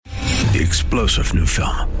The explosive new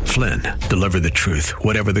film, Flynn, deliver the truth,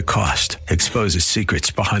 whatever the cost, exposes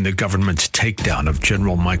secrets behind the government's takedown of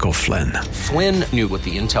General Michael Flynn. Flynn knew what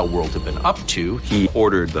the intel world had been up to. He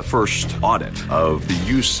ordered the first audit of the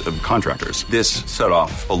use of contractors. This set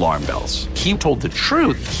off alarm bells. He told the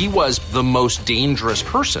truth. He was the most dangerous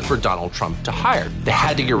person for Donald Trump to hire. They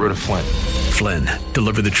had to get rid of Flynn. Flynn,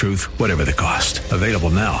 deliver the truth, whatever the cost. Available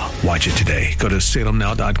now. Watch it today. Go to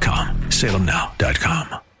salemnow.com.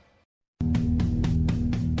 salemnow.com.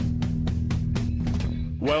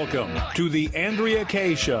 Welcome to the Andrea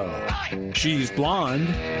Kaye Show. She's blonde,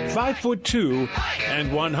 5'2",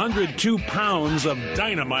 and 102 pounds of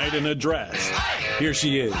dynamite in a dress. Here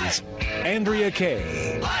she is, Andrea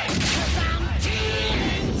Kaye.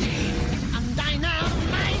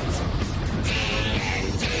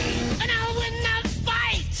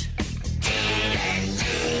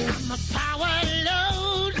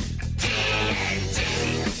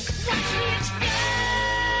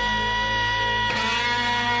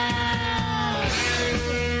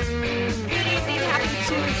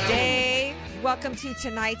 Welcome to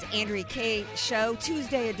tonight's Andrea Kaye Show,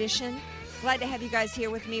 Tuesday edition. Glad to have you guys here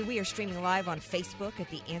with me. We are streaming live on Facebook at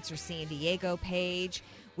the Answer San Diego page.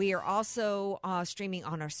 We are also streaming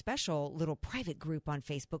on our special little private group on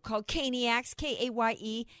Facebook called Kayeniacs,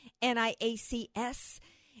 Kayeniacs.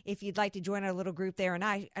 If you'd like to join our little group there, and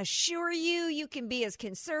I assure you, you can be as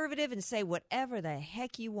conservative and say whatever the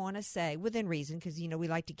heck you want to say within reason, because, you know, we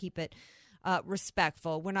like to keep it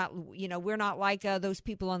respectful. We're not like those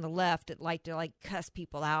people on the left that like to cuss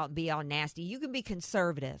people out and be all nasty. You can be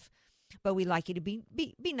conservative, but we like you to be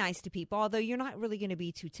nice to people, although you're not really going to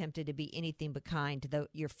be too tempted to be anything but kind to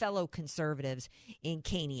your fellow conservatives in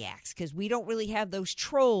Kayeniacs, because we don't really have those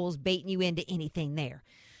trolls baiting you into anything there.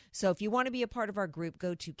 So if you want to be a part of our group,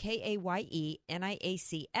 go to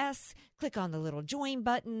Kayeniacs, click on the little join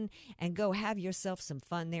button, and go have yourself some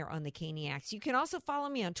fun there on the Kayeniacs. You can also follow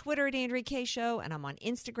me on Twitter at Andrea Kaye Show, and I'm on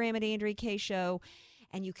Instagram at Andrea Kaye Show.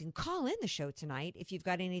 And you can call in the show tonight if you've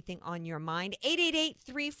got anything on your mind.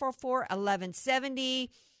 888-344-1170.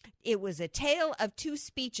 It was a tale of two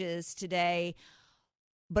speeches today,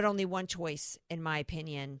 but only one choice, in my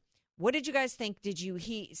opinion. What did you guys think? Did you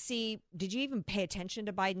even pay attention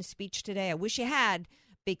to Biden's speech today? I wish you had,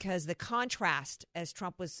 because the contrast, as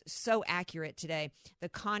Trump was so accurate today, the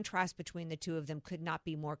contrast between the two of them could not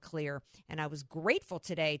be more clear. And I was grateful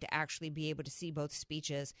today to actually be able to see both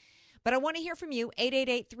speeches. But I want to hear from you,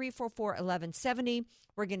 888-344-1170.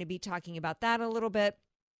 We're going to be talking about that a little bit.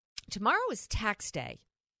 Tomorrow is tax day.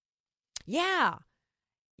 Yeah,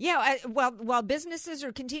 while businesses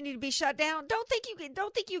are continuing to be shut down, don't think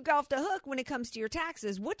you go off the hook when it comes to your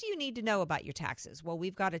taxes. What do you need to know about your taxes? Well,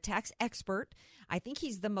 we've got a tax expert. I think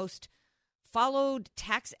he's the most followed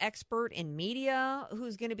tax expert in media,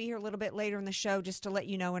 who's going to be here a little bit later in the show, just to let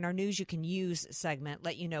you know in our News You Can Use segment,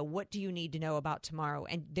 let you know what do you need to know about tomorrow.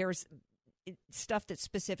 And there's stuff that's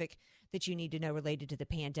specific that you need to know related to the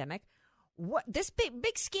pandemic. What this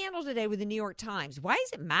big scandal today with the New York Times, why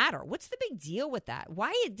does it matter? What's the big deal with that?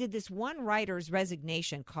 Why did this one writer's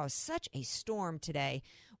resignation cause such a storm today?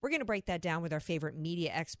 We're going to break that down with our favorite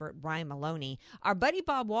media expert, Brian Maloney. Our buddy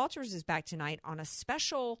Bob Walters is back tonight on a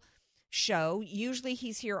special show. Usually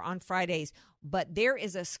he's here on Fridays, but there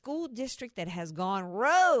is a school district that has gone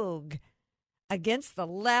rogue against the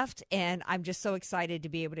left, and I'm just so excited to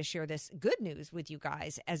be able to share this good news with you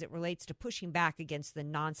guys as it relates to pushing back against the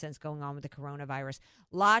nonsense going on with the coronavirus.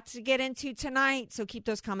 Lots to get into tonight, so keep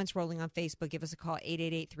those comments rolling on Facebook. Give us a call,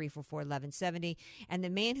 888-344-1170. And the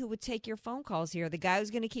man who would take your phone calls here, the guy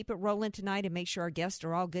who's going to keep it rolling tonight and make sure our guests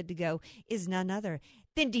are all good to go, is none other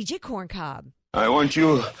than DJ Corncob. I want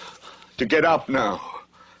you to get up now.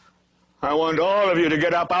 I want all of you to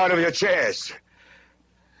get up out of your chairs.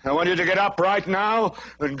 I want you to get up right now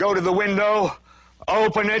and go to the window,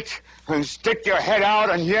 open it, and stick your head out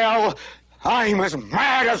and yell, "I'm as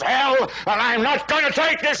mad as hell, and I'm not going to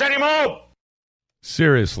take this anymore!"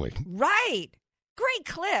 Seriously. Right. Great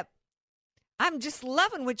clip. I'm just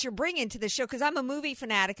loving what you're bringing to the show, because I'm a movie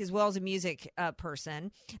fanatic as well as a music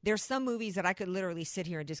person. There's some movies that I could literally sit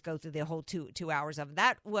here and just go through the whole two hours of.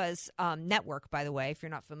 That was Network, by the way, if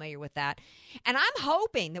you're not familiar with that. And I'm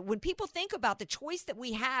hoping that when people think about the choice that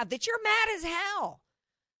we have, that you're mad as hell.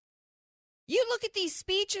 You look at these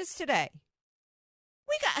speeches today.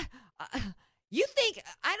 We got. You think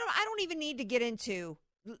I don't even need to get into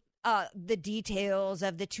the details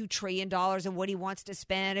of the $2 trillion and what he wants to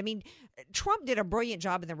spend. I mean, Trump did a brilliant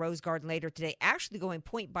job in the Rose Garden later today, actually going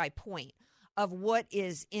point by point of what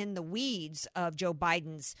is in the weeds of Joe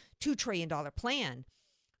Biden's $2 trillion plan.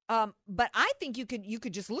 But I think you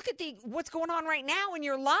could just look at what's going on right now in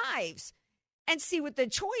your lives and see what the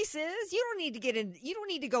choice is. You don't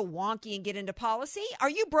need to go wonky and get into policy. Are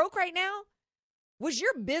you broke right now? Was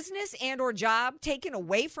your business and or job taken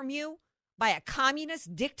away from you by a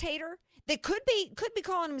communist dictator that could be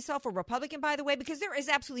calling himself a Republican, by the way, because there is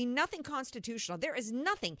absolutely nothing constitutional. There is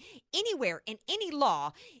nothing anywhere in any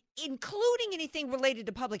law, including anything related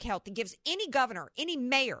to public health, that gives any governor, any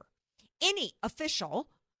mayor, any official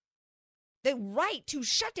the right to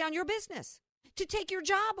shut down your business, to take your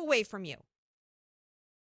job away from you.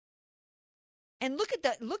 And look at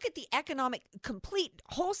the economic complete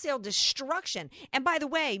wholesale destruction. And by the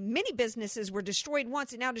way, many businesses were destroyed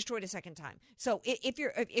once and now destroyed a second time. So if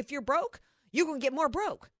you're broke, you're going to get more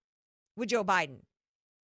broke with Joe Biden.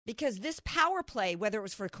 Because this power play, whether it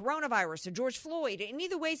was for coronavirus or George Floyd, in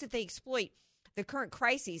either ways that they exploit the current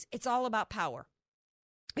crises, it's all about power.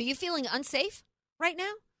 Are you feeling unsafe right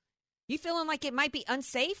now? You feeling like it might be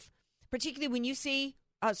unsafe, particularly when you see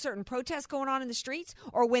certain protests going on in the streets,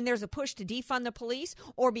 or when there's a push to defund the police,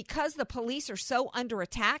 or because the police are so under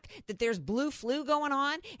attack that there's blue flu going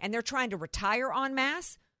on and they're trying to retire en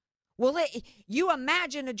masse? Well, you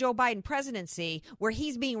imagine a Joe Biden presidency where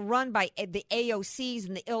he's being run by the AOCs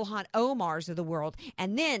and the Ilhan Omars of the world,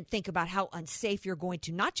 and then think about how unsafe you're going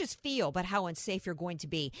to not just feel, but how unsafe you're going to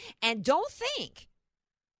be. And don't think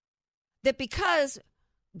that because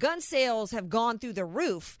gun sales have gone through the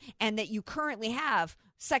roof and that you currently have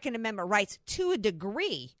Second Amendment rights to a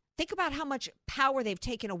degree. Think about how much power they've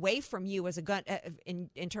taken away from you as a gun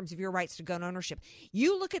in terms of your rights to gun ownership.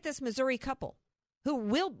 You look at this Missouri couple who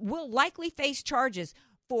will likely face charges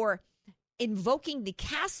for invoking the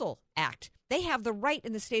Castle Act. They have the right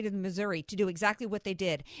in the state of Missouri to do exactly what they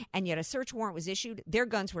did, and yet a search warrant was issued. Their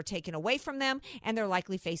guns were taken away from them, and they're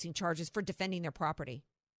likely facing charges for defending their property.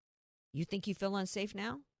 You think you feel unsafe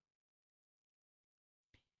now?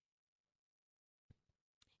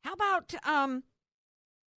 How about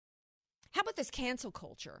this cancel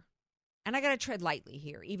culture? And I got to tread lightly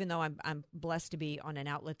here, even though I'm blessed to be on an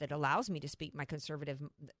outlet that allows me to speak my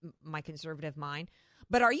conservative mind.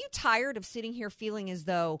 But are you tired of sitting here feeling as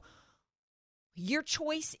though your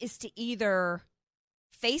choice is to either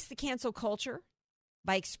face the cancel culture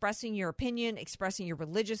by expressing your opinion, expressing your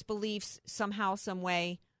religious beliefs somehow, some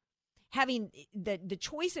way, having the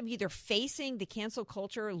choice of either facing the cancel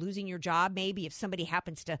culture, losing your job, maybe if somebody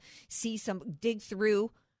happens to dig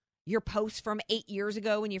through your post from 8 years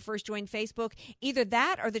ago when you first joined Facebook, either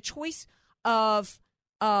that or the choice of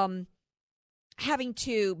having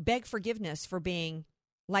to beg forgiveness for being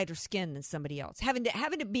lighter skinned than somebody else, having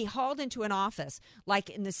to be hauled into an office like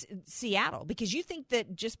in Seattle, because you think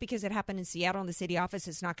that just because it happened in Seattle in the city office,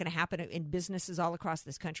 it's not going to happen in businesses all across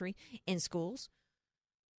this country, in schools.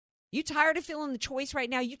 You tired of feeling the choice right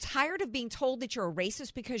now? You tired of being told that you're a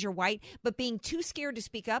racist because you're white, but being too scared to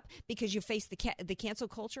speak up because you face the cancel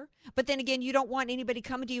culture? But then again, you don't want anybody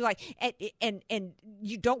coming to you and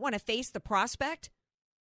you don't want to face the prospect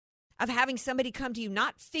of having somebody come to you,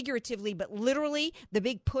 not figuratively, but literally. The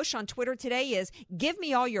big push on Twitter today is, give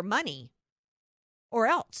me all your money or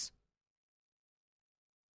else.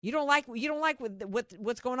 You don't like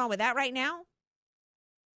what's going on with that right now?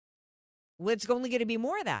 Well, it's only going to be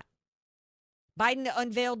more of that. Biden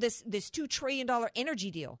unveiled this $2 trillion energy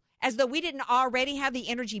deal, as though we didn't already have the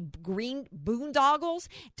energy green boondoggles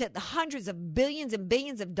to the hundreds of billions and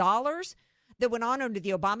billions of dollars that went on under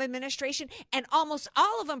the Obama administration. And almost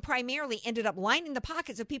all of them primarily ended up lining the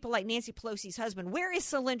pockets of people like Nancy Pelosi's husband. Where is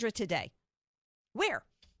Solyndra today? Where?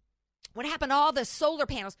 What happened to all the solar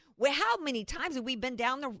panels? How many times have we been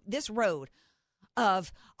down this road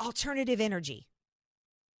of alternative energy?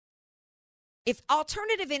 If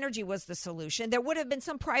alternative energy was the solution, there would have been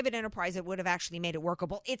some private enterprise that would have actually made it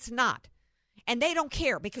workable. It's not. And they don't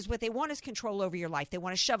care, because what they want is control over your life. They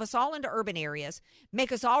want to shove us all into urban areas,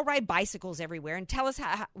 make us all ride bicycles everywhere, and tell us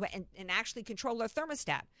how and actually control our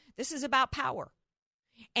thermostat. This is about power.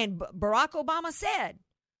 And Barack Obama said,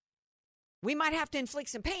 we might have to inflict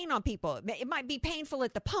some pain on people. It might be painful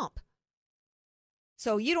at the pump.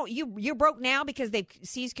 So you're broke now because they've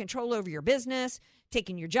seized control over your business,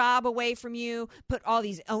 taken your job away from you, put all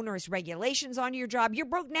these onerous regulations on your job. You're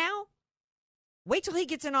broke now? Wait till he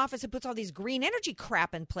gets in office and puts all these green energy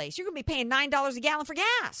crap in place. You're going to be paying $9 a gallon for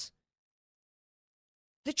gas.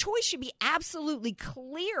 The choice should be absolutely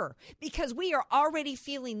clear, because we are already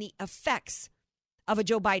feeling the effects of a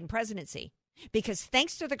Joe Biden presidency. Because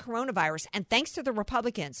thanks to the coronavirus and thanks to the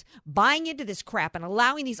Republicans buying into this crap and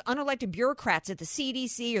allowing these unelected bureaucrats at the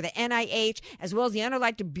CDC or the NIH, as well as the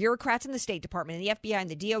unelected bureaucrats in the State Department and the FBI and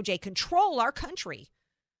the DOJ, control our country.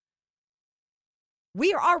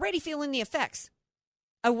 We are already feeling the effects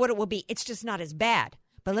of what it will be. It's just not as bad.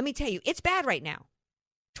 But let me tell you, it's bad right now.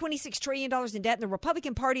 $26 trillion in debt, and the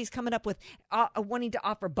Republican Party is coming up with wanting to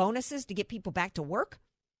offer bonuses to get people back to work,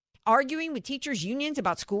 arguing with teachers' unions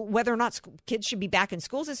about school, whether or not kids should be back in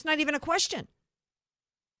schools. It's not even a question.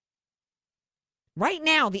 Right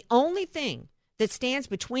now, the only thing that stands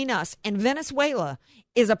between us and Venezuela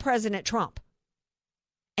is a President Trump.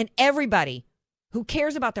 And everybody who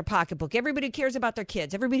cares about their pocketbook, everybody who cares about their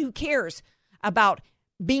kids, everybody who cares about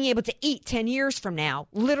being able to eat 10 years from now,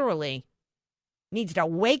 literally needs to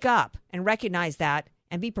wake up and recognize that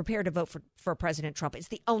and be prepared to vote for President Trump. It's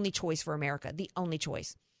the only choice for America, the only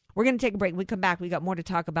choice. We're going to take a break. When we come back, we got more to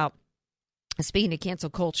talk about. Speaking of cancel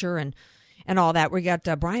culture and all that, we got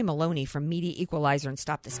Brian Maloney from Media Equalizer and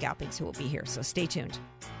Stop the Scalpings who will be here. So stay tuned.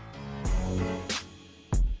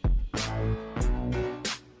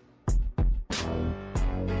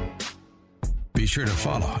 Be sure to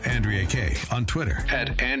follow Andrea Kaye on Twitter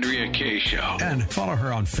 @AndreaKayeShow. and follow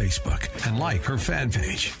her on Facebook and like her fan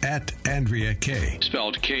page @AndreaKaye.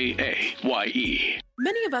 Spelled Kaye.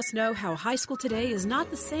 Many of us know how high school today is not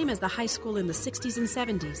the same as the high school in the 60s and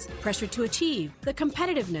 70s. Pressure to achieve, the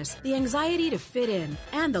competitiveness, the anxiety to fit in,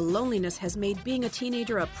 and the loneliness has made being a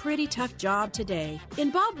teenager a pretty tough job today. In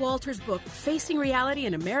Bob Walter's book, Facing Reality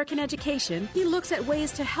in American Education, he looks at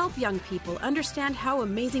ways to help young people understand how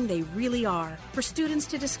amazing they really are, for students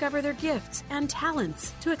to discover their gifts and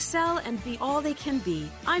talents, to excel and be all they can be.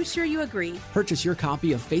 I'm sure you agree. Purchase your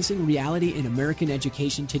copy of Facing Reality in American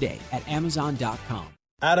Education today at Amazon.com.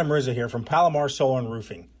 Adam Rizza here from Palomar Solar and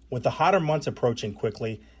Roofing. With the hotter months approaching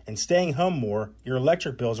quickly and staying home more, your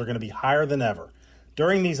electric bills are going to be higher than ever.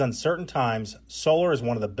 During these uncertain times, solar is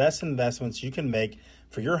one of the best investments you can make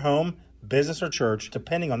for your home, business, or church,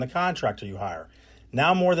 depending on the contractor you hire.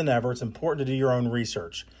 Now more than ever, it's important to do your own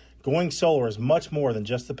research. Going solar is much more than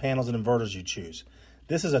just the panels and inverters you choose.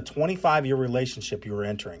 This is a 25-year relationship you are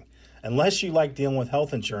entering. Unless you like dealing with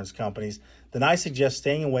health insurance companies, then I suggest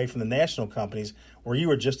staying away from the national companies where you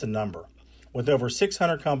are just a number. With over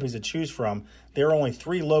 600 companies to choose from, there are only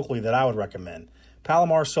 3 locally that I would recommend.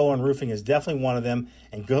 Palomar Solar and Roofing is definitely one of them,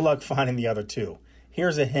 and good luck finding the other 2.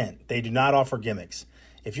 Here's a hint: they do not offer gimmicks.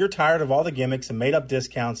 If you're tired of all the gimmicks and made-up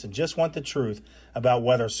discounts and just want the truth about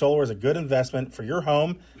whether solar is a good investment for your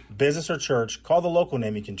home, business, or church, call the local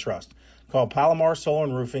name you can trust. Call Palomar Solar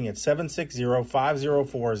and Roofing at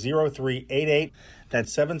 760-504-0388.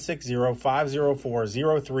 That's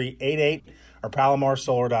 760-504-0388 or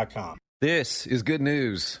palomarsolar.com. This is good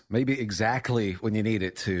news, maybe exactly when you need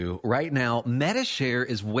it to. Right now, Medi-Share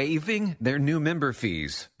is waiving their new member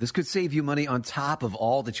fees. This could save you money on top of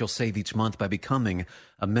all that you'll save each month by becoming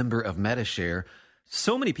a member of Medi-Share.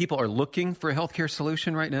 So many people are looking for a healthcare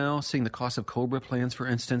solution right now, seeing the cost of COBRA plans, for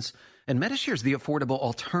instance. And Medi-Share is the affordable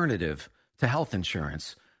alternative to health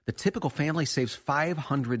insurance. The typical family saves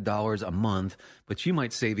 $500 a month, but you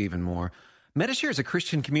might save even more. Medi-Share is a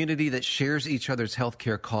Christian community that shares each other's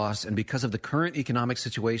healthcare costs, and because of the current economic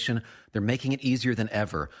situation, they're making it easier than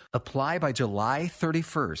ever. Apply by July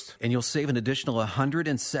 31st, and you'll save an additional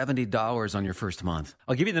 $170 on your first month.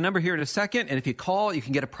 I'll give you the number here in a second, and if you call, you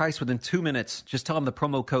can get a price within 2 minutes. Just tell them the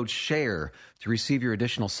promo code SHARE to receive your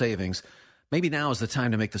additional savings. Maybe now is the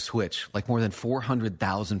time to make the switch, like more than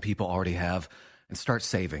 400,000 people already have, and start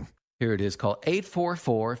saving. Here it is. Call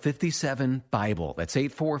 844-57-BIBLE. That's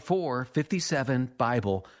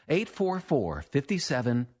 844-57-BIBLE.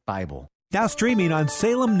 844-57-BIBLE. Now streaming on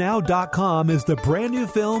SalemNow.com is the brand new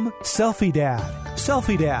film, Selfie Dad.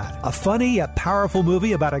 Selfie Dad, a funny yet powerful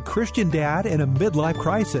movie about a Christian dad in a midlife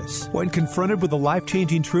crisis. When confronted with the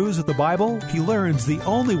life-changing truths of the Bible, he learns the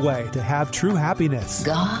only way to have true happiness.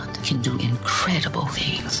 God can do incredible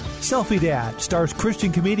things. Selfie Dad stars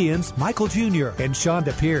Christian comedians Michael Jr. and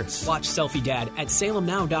Shonda Pierce. Watch Selfie Dad at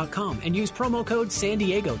SalemNow.com and use promo code San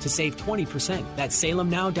Diego to save 20%. That's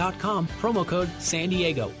SalemNow.com, promo code San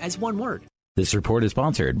Diego, as one word. This report is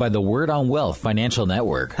sponsored by the Word on Wealth Financial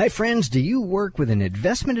Network. Hi, friends. Do you work with an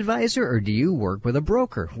investment advisor or do you work with a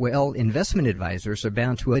broker? Well, investment advisors are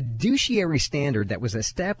bound to a fiduciary standard that was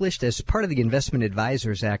established as part of the Investment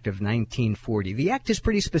Advisors Act of 1940. The act is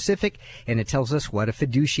pretty specific, and it tells us what a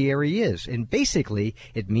fiduciary is. And basically,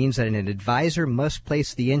 it means that an advisor must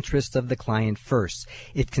place the interests of the client first.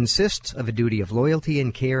 It consists of a duty of loyalty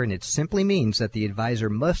and care, and it simply means that the advisor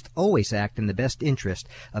must always act in the best interest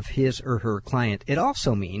of his or her or client. It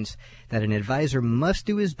also means that an advisor must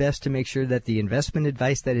do his best to make sure that the investment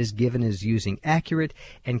advice that is given is using accurate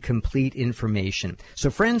and complete information. So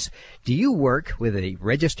friends, do you work with a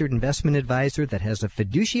registered investment advisor that has a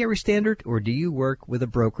fiduciary standard, or do you work with a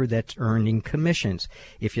broker that's earning commissions?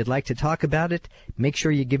 If you'd like to talk about it, make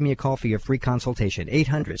sure you give me a call for your free consultation.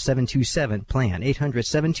 800-727-PLAN,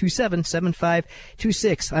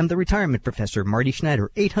 800-727-7526. I'm the retirement professor, Marty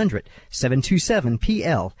Schneider,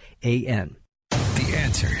 800-727-PLAN. The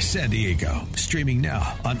Answer San Diego, streaming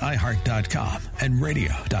now on iHeart.com and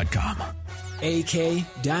radio.com. AK,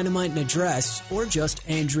 Dynamite and Address, or just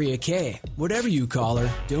Andrea K. Whatever you call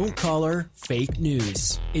her, don't call her fake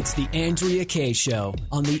news. It's the Andrea K Show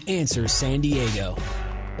on The Answer San Diego.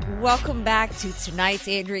 Welcome back to tonight's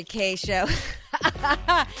Andrea K Show.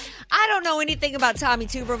 I don't know anything about Tommy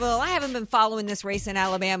Tuberville. I haven't been following this race in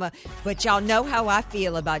Alabama, but y'all know how I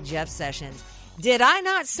feel about Jeff Sessions. Did I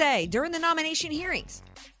not say during the nomination hearings,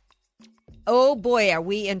 oh boy, are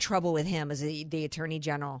we in trouble with him as the Attorney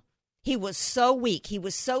General? He was so weak. He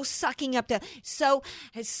was so sucking up to, so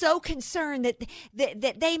concerned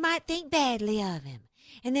that they might think badly of him.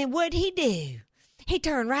 And then what'd he do? He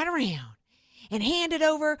turned right around and handed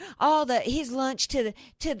over all his lunch to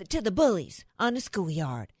the bullies on the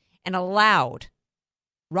schoolyard and allowed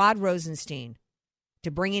Rod Rosenstein to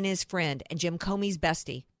bring in his friend and Jim Comey's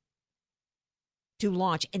bestie to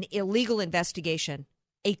launch an illegal investigation,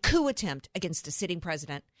 a coup attempt against a sitting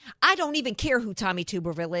president. I don't even care who Tommy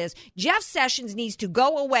Tuberville is. Jeff Sessions needs to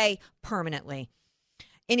go away permanently.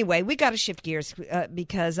 Anyway, we got to shift gears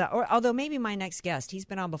because, although maybe my next guest, he's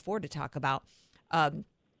been on before to talk about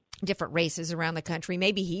different races around the country.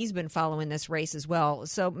 Maybe he's been following this race as well.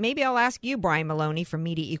 So maybe I'll ask you, Brian Maloney from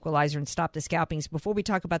Media Equalizer and Stop the Scalpings, before we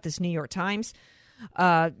talk about this New York Times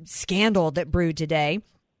scandal that brewed today.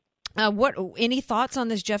 Any thoughts on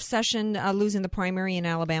this Jeff Sessions losing the primary in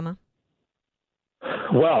Alabama?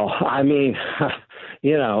 Well, I mean,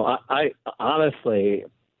 I honestly,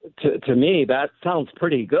 to me, that sounds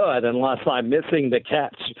pretty good, unless I'm missing the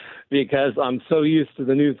catch, because I'm so used to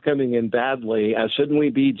the news coming in badly. Shouldn't we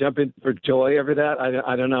be jumping for joy over that?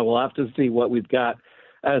 I don't know. We'll have to see what we've got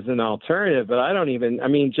as an alternative. But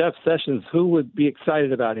Jeff Sessions, who would be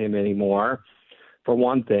excited about him anymore, for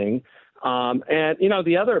one thing? But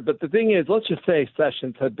the thing is, let's just say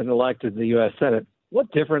Sessions had been elected to the U.S. Senate.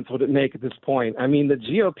 What difference would it make at this point? I mean, the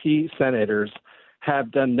GOP senators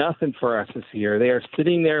have done nothing for us this year. They are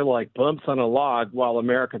sitting there like bumps on a log while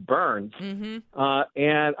America burns. Mm-hmm.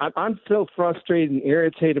 And I'm so frustrated and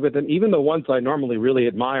irritated with them, even the ones I normally really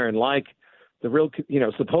admire and like, the real,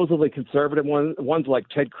 supposedly conservative ones like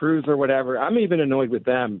Ted Cruz or whatever. I'm even annoyed with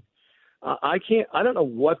them. I don't know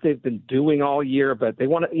what they've been doing all year, but they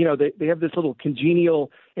want to, they have this little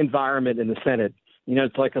congenial environment in the Senate.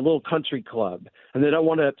 It's like a little country club, and they don't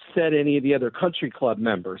want to upset any of the other country club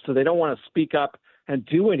members. So they don't want to speak up and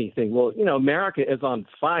do anything. Well, America is on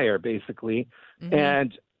fire, basically, mm-hmm.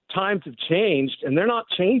 and times have changed, and they're not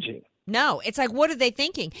changing. No, it's like, what are they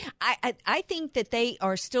thinking? I think that they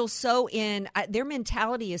are still so in, their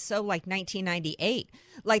mentality is so like 1998.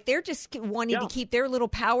 Like they're just wanting to keep their little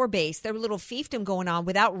power base, their little fiefdom going on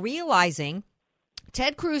without realizing,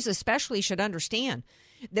 Ted Cruz especially should understand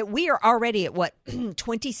that we are already at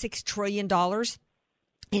 $26 trillion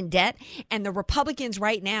in debt. And the Republicans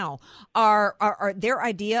right now are their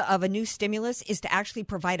idea of a new stimulus is to actually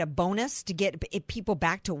provide a bonus to get people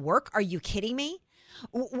back to work. Are you kidding me?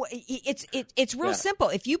 It's real simple.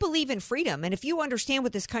 If you believe in freedom and if you understand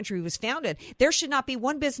what this country was founded, there should not be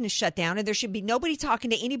one business shut down, and there should be nobody talking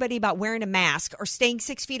to anybody about wearing a mask or staying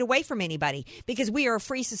 6 feet away from anybody, because we are a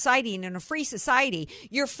free society, and in a free society,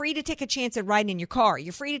 you're free to take a chance at riding in your car.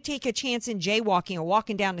 You're free to take a chance in jaywalking or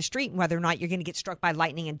walking down the street and whether or not you're going to get struck by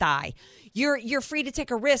lightning and die. You're free to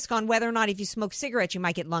take a risk on whether or not if you smoke cigarettes, you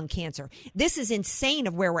might get lung cancer. This is insane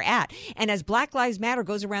of where we're at. And as Black Lives Matter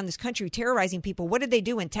goes around this country terrorizing people, what did they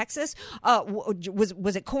do in Texas?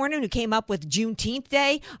 Was it Cornyn who came up with Juneteenth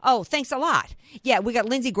Day? Oh, thanks a lot. Yeah, we got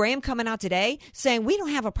Lindsey Graham coming out today saying we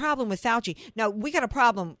don't have a problem with Fauci. No, we got a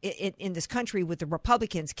problem in this country with the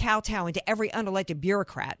Republicans kowtowing to every unelected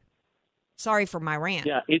bureaucrat. Sorry for my rant.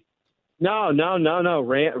 Yeah, No.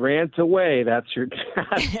 Rant away. That's your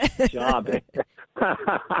job.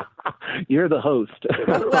 You're the host.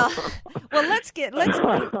 well,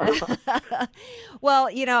 well,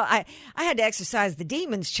 I had to exercise the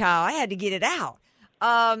demons, child. I had to get it out.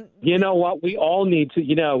 You know what? We all need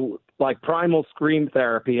to, like primal scream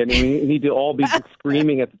therapy. I mean, we need to all be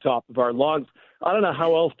screaming at the top of our lungs. I don't know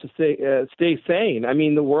how else to stay sane. I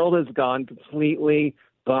mean, the world has gone completely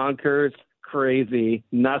bonkers, crazy,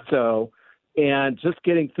 nutso. And just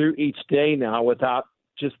getting through each day now without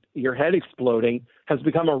just your head exploding has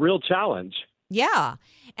become a real challenge. Yeah.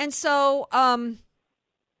 And so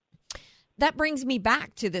that brings me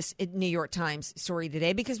back to this New York Times story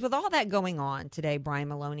today, because with all that going on today, Brian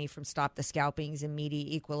Maloney from Stop the Scalpings and Media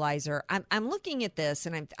Equalizer, I'm looking at this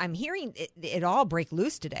and I'm hearing it all break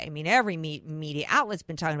loose today. I mean, every media outlet's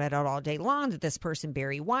been talking about it all day long, that this person,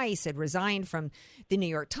 Barry Weiss, had resigned from the New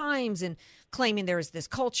York Times and claiming there's this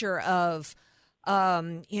culture of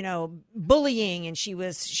bullying, and she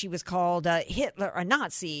was called Hitler, a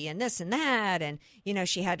Nazi, and this and that, and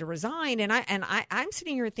she had to resign. And I'm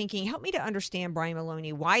sitting here thinking, help me to understand, Brian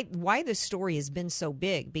Maloney, why this story has been so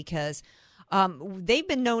big, because they've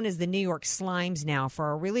been known as the New York Slimes now for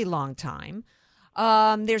a really long time.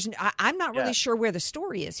 I'm not really sure where the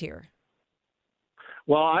story is here.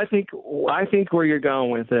 Well, I think where you're going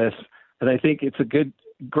with this, and I think it's a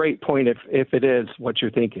great point if it is what you're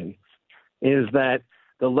thinking, is that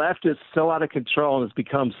the left is so out of control and has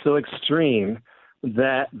become so extreme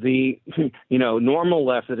that the normal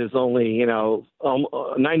left that is only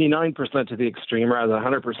 99% to the extreme rather than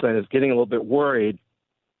 100% is getting a little bit worried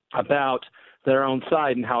about their own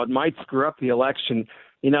side and how it might screw up the election.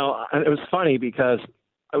 And it was funny because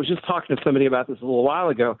I was just talking to somebody about this a little while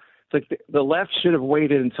ago. It's like the left should have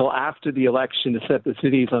waited until after the election to set the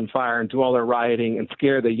cities on fire and do all their rioting and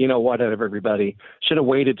scare the out of everybody. Should have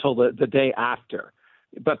waited till the day after.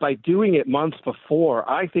 But by doing it months before,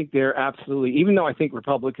 I think they're absolutely, even though I think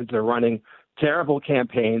Republicans are running terrible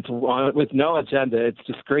campaigns with no agenda, it's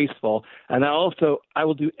disgraceful. And I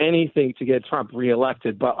will do anything to get Trump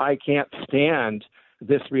reelected, but I can't stand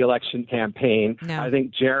this reelection campaign. No. I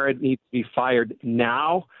think Jared needs to be fired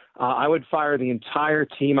now. I would fire the entire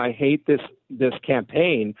team. I hate this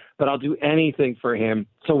campaign, but I'll do anything for him.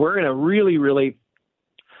 So we're in a really, really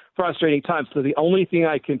frustrating time. So the only thing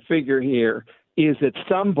I can figure here is that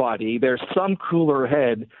there's some cooler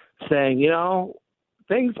head saying,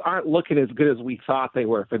 things aren't looking as good as we thought they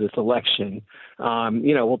were for this election.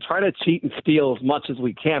 We'll try to cheat and steal as much as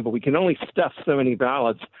we can, but we can only stuff so many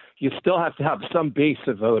ballots. You still have to have some base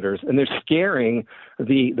of voters, and they're scaring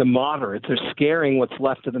the moderates. They're scaring what's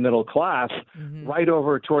left of the middle class right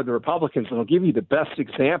over toward the Republicans. And I'll give you the best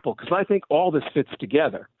example, because I think all this fits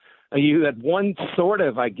together. You had one sort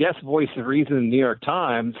of, voice of reason in the New York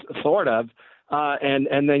Times, sort of,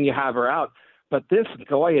 and then you have her out. But this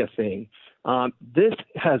Goya thing, this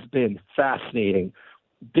has been fascinating.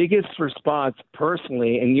 Biggest response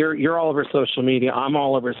personally, and you're all over social media, I'm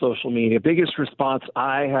all over social media, biggest response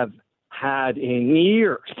I have had in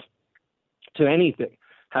years to anything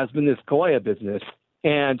has been this Goya business.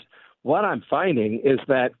 And what I'm finding is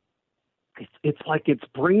that it's like it's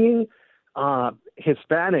bringing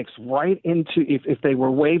Hispanics right into, if they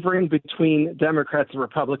were wavering between Democrats and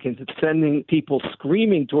Republicans, it's sending people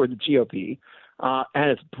screaming toward the GOP. And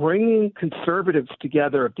it's bringing conservatives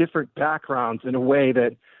together of different backgrounds in a way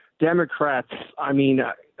that Democrats,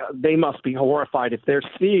 they must be horrified if they're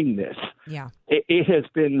seeing this. Yeah. It has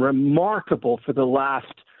been remarkable for the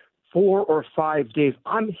last 4 or 5 days.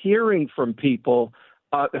 I'm hearing from people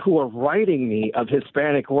who are writing me of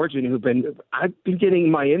Hispanic origin I've been getting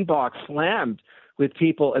my inbox slammed with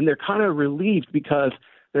people, and they're kind of relieved because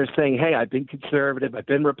they're saying, hey, I've been conservative, I've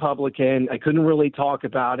been Republican, I couldn't really talk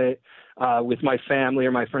about it with my family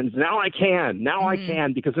or my friends. Now I can. I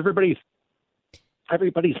can, because everybody's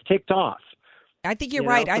ticked off. I think you're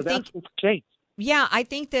right. So I think what's changed. Yeah, I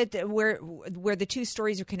think that where the two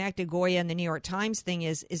stories are connected, Goya and the New York Times thing,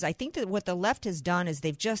 is I think that what the left has done is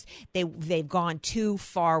they've gone too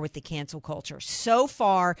far with the cancel culture, so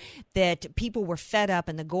far that people were fed up,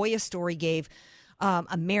 and the Goya story gave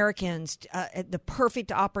Americans the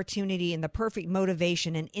perfect opportunity and the perfect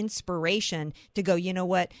motivation and inspiration to go, you know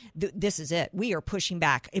what, this is it. We are pushing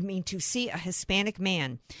back. I mean, to see a Hispanic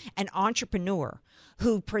man, an entrepreneur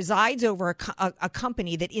who presides over a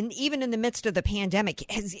company that even in the midst of the pandemic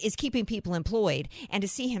is keeping people employed, and to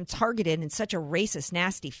see him targeted in such a racist,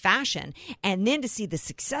 nasty fashion, and then to see the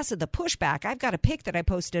success of the pushback. I've got a pic that I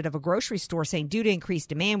posted of a grocery store saying, due to increased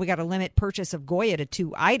demand, we got to limit purchase of Goya to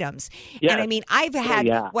 2 items. Yes. And I mean, I've had,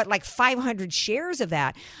 500 shares of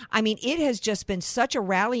that. I mean, it has just been such a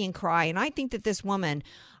rallying cry. And I think that this woman,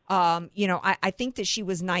 I think that she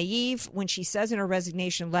was naive when she says in her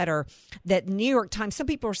resignation letter that New York Times, some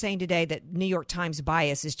people are saying today that New York Times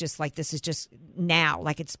bias is just like, this is just now,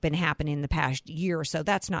 like it's been happening in the past year or so.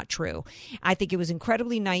 That's not true. I think it was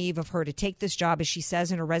incredibly naive of her to take this job, as she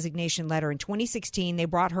says in her resignation letter. In 2016, they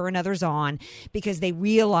brought her and others on because they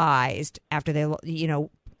realized after they,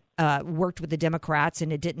 worked with the Democrats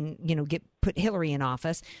and it didn't, put Hillary in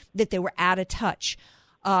office, that they were out of touch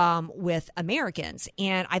with Americans.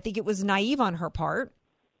 And I think it was naive on her part.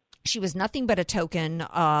 She was nothing but a token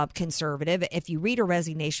conservative. If you read her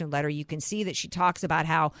resignation letter, you can see that she talks about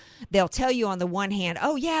how they'll tell you on the one hand,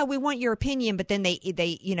 oh, yeah, we want your opinion. But then they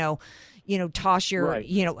toss your, Right.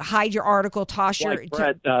 Hide your article, toss Like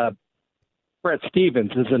your. Brett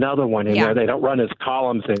Stevens is another one in there. They don't run his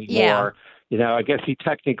columns anymore. Yeah. I guess he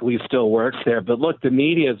technically still works there. But look, the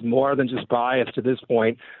media is more than just biased to this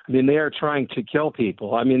point. I mean, they are trying to kill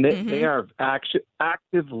people. I mean, they are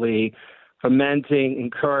actively fomenting,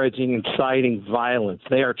 encouraging, inciting violence.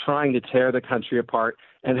 They are trying to tear the country apart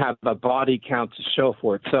and have a body count to show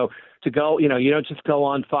for it. So to go, you don't just go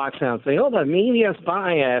on Fox now and say, oh, the media's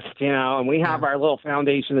biased, and we have our little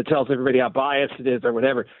foundation that tells everybody how biased it is or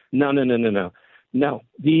whatever. No. No,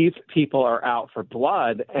 these people are out for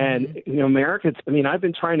blood. And, Americans, I've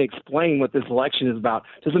been trying to explain what this election is about.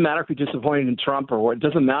 It doesn't matter if you're disappointed in Trump or what. It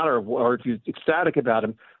doesn't matter or if you're ecstatic about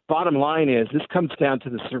him. Bottom line is this comes down to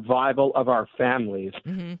the survival of our families.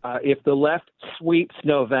 If the left sweeps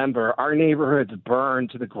November, our neighborhoods burn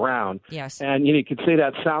to the ground. Yes. And you could say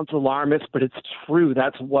that sounds alarmist, but it's true.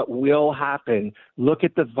 That's what will happen. Look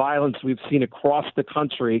at the violence we've seen across the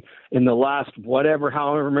country in the last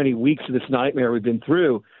however many weeks of this nightmare we've been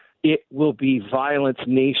through. It will be violence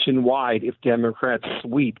nationwide if Democrats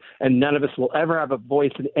sweep, and none of us will ever have a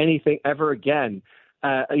voice in anything ever again.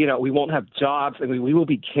 We won't have jobs. We will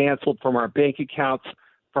be canceled from our bank accounts,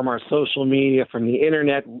 from our social media, from the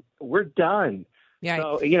internet. We're done. Yeah.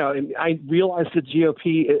 So, I realize the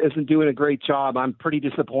GOP isn't doing a great job. I'm pretty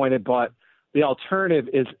disappointed, but the alternative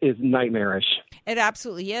is nightmarish. It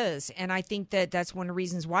absolutely is. And I think that that's one of the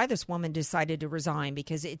reasons why this woman decided to resign,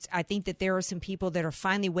 because I think that there are some people that are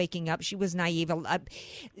finally waking up. She was naive.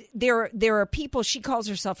 There are people, she calls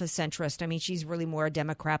herself a centrist. I mean, she's really more a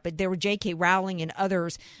Democrat, but there were J.K. Rowling and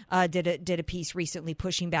others did a piece recently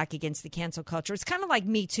pushing back against the cancel culture. It's kind of like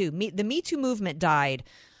Me Too. The Me Too movement died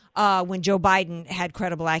when Joe Biden had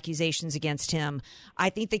credible accusations against him. I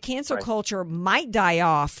think the cancel culture might die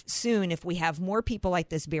off soon if we have more people like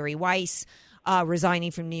this Barry Weiss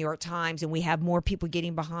resigning from New York Times, and we have more people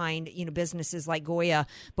getting behind, businesses like Goya.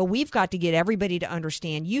 But we've got to get everybody to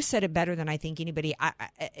understand. You said it better than I think anybody.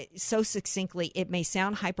 So succinctly, it may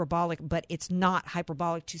sound hyperbolic, but it's not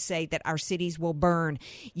hyperbolic to say that our cities will burn.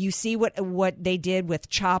 You see what they did with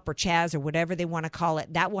CHOP or Chaz or whatever they want to call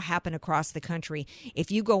it. That will happen across the country.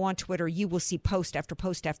 If you go on Twitter, you will see post after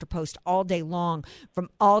post after post all day long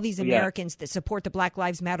from all these Americans that support the Black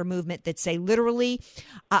Lives Matter movement that say literally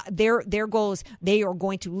their goal is they are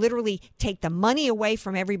going to literally take the money away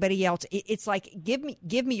from everybody else. It's like, give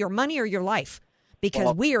me your money or your life,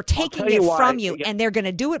 because we are taking it from you, and they're going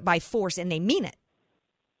to do it by force, and they mean it.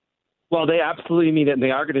 Well, they absolutely mean it, and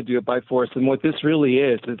they are going to do it by force. And what this really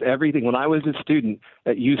is everything. When I was a student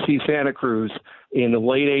at UC Santa Cruz in the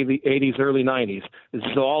late 80s, early 90s, this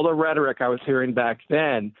is all the rhetoric I was hearing back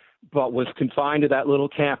then, but was confined to that little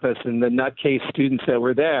campus and the nutcase students that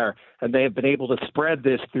were there. And they have been able to spread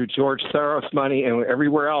this through George Soros money and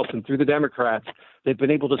everywhere else, and through the Democrats. They've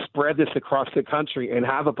been able to spread this across the country and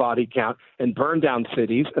have a body count and burn down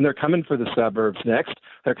cities. And they're coming for the suburbs next.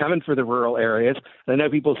 They're coming for the rural areas. And I know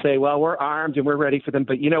people say, well, we're armed and we're ready for them.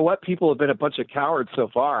 But you know what? People have been a bunch of cowards so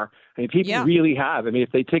far. I mean, people really have. I mean,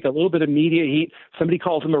 if they take a little bit of media heat, somebody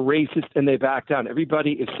calls them a racist and they back down.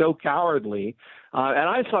 Everybody is so cowardly. And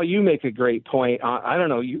I saw you make a great point. I don't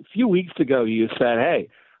know, a few weeks ago you said, hey,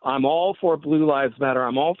 I'm all for Blue Lives Matter.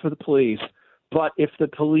 I'm all for the police. But if the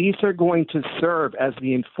police are going to serve as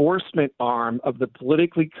the enforcement arm of the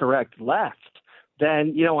politically correct left,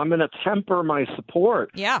 then, I'm going to temper my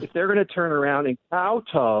support. Yeah. If they're going to turn around and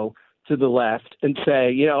kowtow to the left and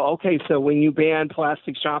say, okay, so when you ban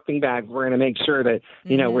plastic shopping bags, we're going to make sure that,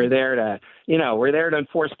 we're there to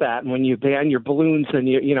enforce that. And when you ban your balloons and,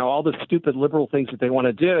 all the stupid liberal things that they want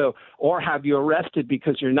to do, or have you arrested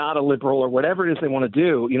because you're not a liberal or whatever it is they want to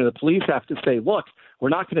do, the police have to say, look, we're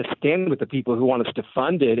not going to stand with the people who want us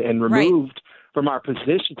defunded and removed from our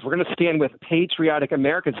positions. We're going to stand with patriotic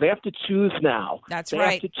Americans. They have to choose now. That's they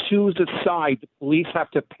right. They have to choose a side. The police have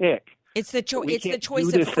to pick. It's the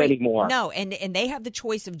choice of free anymore. No, and they have the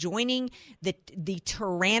choice of joining the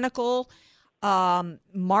tyrannical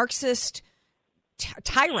Marxist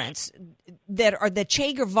tyrants that are the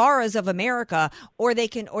Che Guevaras of America, or they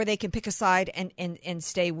can pick a side and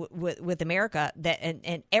stay with America.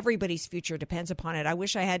 And everybody's future depends upon it. I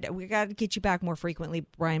wish we got to get you back more frequently,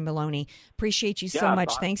 Brian Maloney. Appreciate you so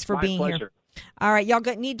much. Thanks for being pleasure. here. All right, y'all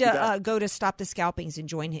need to go to Stop the Scalpings and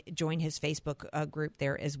join his Facebook group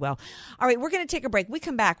there as well. All right, we're going to take a break. We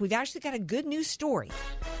come back. We've actually got a good news story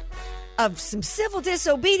of some civil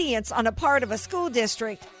disobedience on a part of a school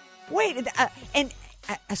district. Wait, and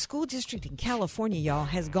a school district in California, y'all,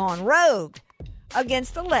 has gone rogue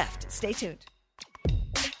against the left. Stay tuned.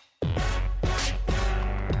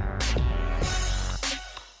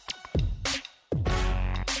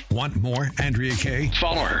 Want more Andrea Kaye?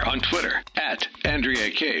 Follow her on Twitter at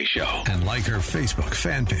Andrea Kaye Show. And like her Facebook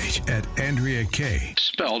fan page at Andrea Kaye.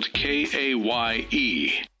 Spelled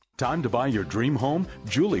Kaye. Time to buy your dream home?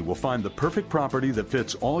 Julie will find the perfect property that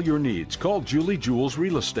fits all your needs. Call Julie Jules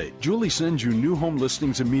Real Estate. Julie sends you new home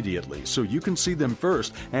listings immediately so you can see them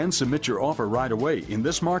first and submit your offer right away. In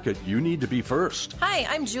this market, you need to be first. Hi,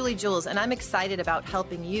 I'm Julie Jules, and I'm excited about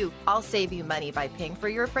helping you. I'll save you money by paying for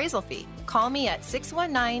your appraisal fee. Call me at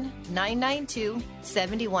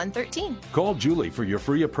 619-992-7113. Call Julie for your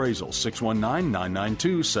free appraisal,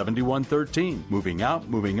 619-992-7113. Moving out,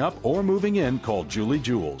 moving up, or moving in, call Julie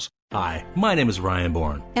Jules. Hi, my name is Ryan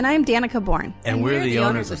Bourne. And I'm Danica Bourne. And we're the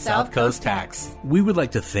owners of South Coast Tax. We would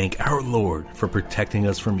like to thank our Lord for protecting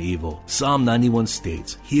us from evil. Psalm 91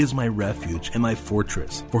 states, He is my refuge and my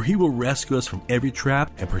fortress, for He will rescue us from every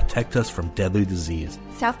trap and protect us from deadly disease.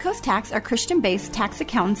 South Coast Tax are Christian-based tax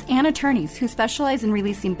accountants and attorneys who specialize in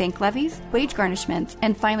releasing bank levies, wage garnishments,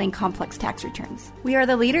 and filing complex tax returns. We are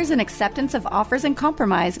the leaders in acceptance of offers and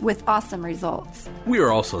compromise with awesome results. We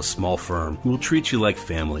are also a small firm who will treat you like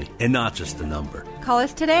family and not just a number. Call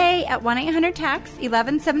us today at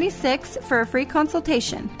 1-800-TAX-1176 for a free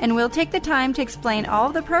consultation, and we'll take the time to explain all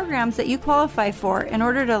of the programs that you qualify for in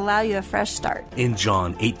order to allow you a fresh start. In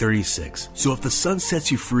John 8:36, so if the Son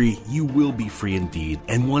sets you free, you will be free indeed.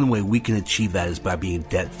 And one way we can achieve that is by being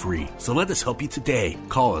debt-free. So let us help you today.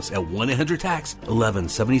 Call us at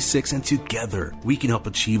 1-800-TAX-1176, and together we can help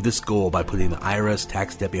achieve this goal by putting the IRS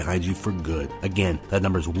tax debt behind you for good. Again, that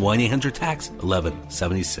number is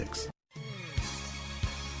 1-800-TAX-1176.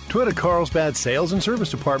 Toyota Carlsbad sales and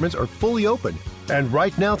service departments are fully open. And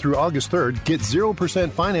right now through August 3rd, get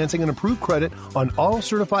 0% financing and approved credit on all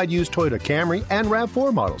certified used Toyota Camry and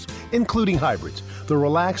RAV4 models, including hybrids. The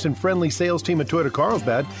relaxed and friendly sales team at Toyota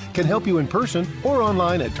Carlsbad can help you in person or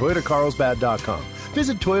online at ToyotaCarlsbad.com.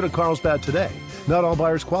 Visit Toyota Carlsbad today. Not all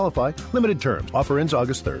buyers qualify. Limited terms. Offer ends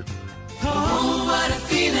August 3rd. Oh, what a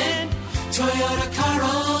feeling. Toyota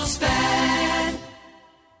Carlsbad.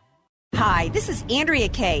 Hi, this is Andrea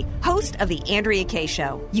Kaye, host of The Andrea Kaye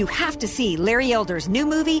Show. You have to see Larry Elder's new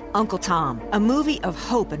movie, Uncle Tom, a movie of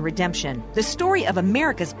hope and redemption. The story of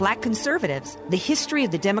America's black conservatives, the history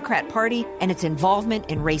of the Democrat Party, and its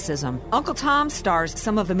involvement in racism. Uncle Tom stars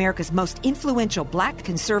some of America's most influential black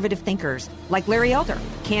conservative thinkers, like Larry Elder,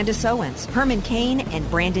 Candace Owens, Herman Cain, and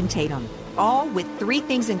Brandon Tatum. All with three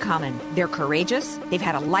things in common. They're courageous, they've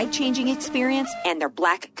had a life-changing experience, and they're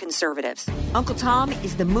black conservatives. Uncle Tom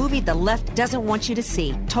is the movie the left doesn't want you to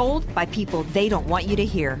see, told by people they don't want you to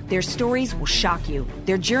hear. Their stories will shock you.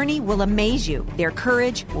 Their journey will amaze you. Their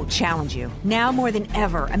courage will challenge you. Now more than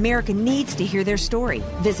ever, America needs to hear their story.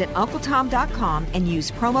 Visit UncleTom.com and use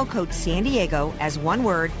promo code San Diego as one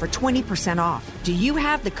word for 20% off. Do you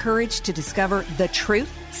have the courage to discover the truth?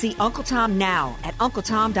 See Uncle Tom now at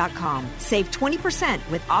UncleTom.com. Save 20%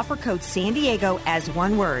 with offer code San Diego as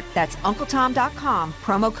one word. That's UncleTom.com,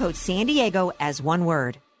 promo code San Diego as one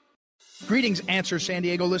word. Greetings, Answer San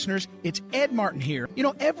Diego listeners. It's Ed Martin here. You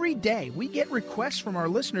know, every day we get requests from our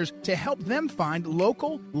listeners to help them find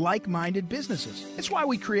local, like-minded businesses. It's why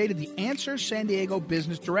we created the Answer San Diego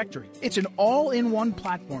Business Directory. It's an all-in-one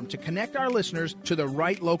platform to connect our listeners to the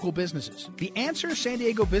right local businesses. The Answer San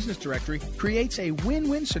Diego Business Directory creates a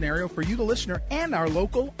win-win scenario for you, the listener, and our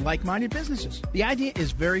local, like-minded businesses. The idea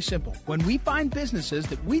is very simple. When we find businesses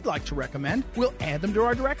that we'd like to recommend, we'll add them to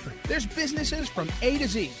our directory. There's businesses from A to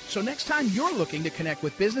Z. So next time you're looking to connect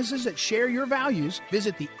with businesses that share your values,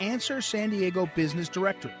 visit the Answer San Diego Business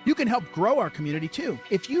Directory. You can help grow our community too.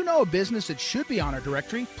 If you know a business that should be on our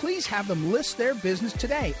directory, please have them list their business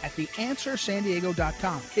today at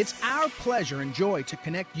theanswersandiego.com. It's our pleasure and joy to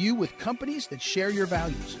connect you with companies that share your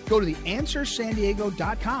values. Go to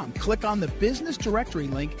theanswersandiego.com, click on the business directory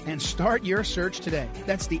link, and start your search today.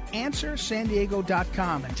 That's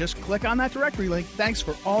theanswersandiego.com, and just click on that directory link. Thanks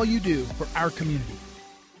for all you do for our community.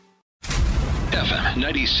 FM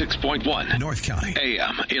 96.1 North County,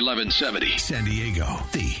 AM 1170 San Diego.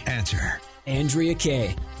 The Answer. Andrea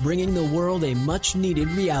Kaye, bringing the world a much-needed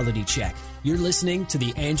reality check. You're listening to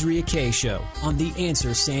The Andrea Kaye Show on The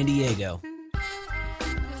Answer San Diego.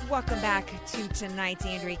 Welcome back to tonight's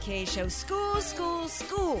Andrea Kaye Show. Schools, schools,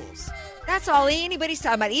 schools. That's all anybody's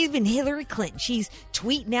talking about. Even Hillary Clinton, she's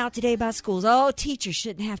tweeting out today about schools. Oh, teachers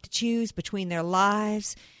shouldn't have to choose between their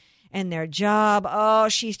lives and their job. Oh,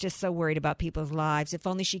 she's just so worried about people's lives. If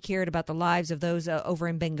only she cared about the lives of those over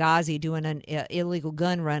in Benghazi doing an illegal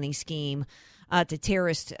gun running scheme to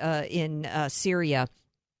terrorists in Syria.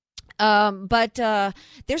 But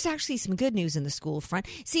there's actually some good news in the school front.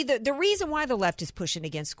 See, the reason why the left is pushing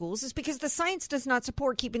against schools is because the science does not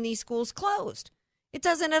support keeping these schools closed. It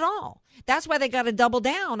doesn't at all. That's why they got to double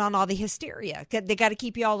down on all the hysteria. They got to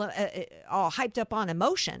keep you all hyped up on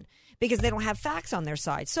emotion because they don't have facts on their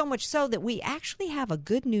side. So much so that we actually have a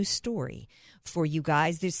good news story for you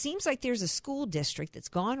guys. There seems like there's a school district that's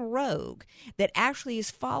gone rogue that actually is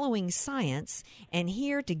following science. And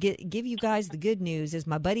here to give you guys the good news is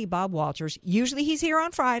my buddy Bob Walters. Usually he's here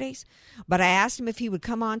on Fridays, but I asked him if he would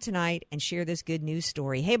come on tonight and share this good news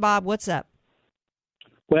story. Hey, Bob, what's up?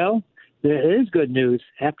 Well, there is good news.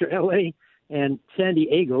 After L.A. and San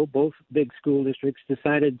Diego, both big school districts,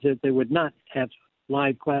 decided that they would not have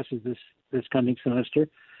live classes this coming semester,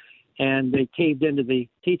 and they caved into the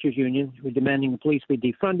teachers union, who were demanding the police be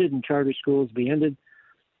defunded and charter schools be ended.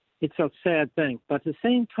 It's a sad thing. But at the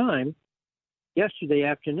same time, yesterday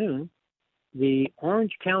afternoon, the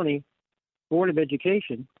Orange County Board of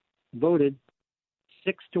Education voted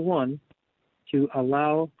 6-1 to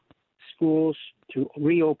allow schools to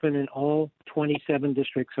reopen in all 27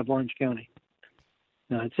 districts of Orange County.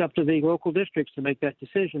 Now, it's up to the local districts to make that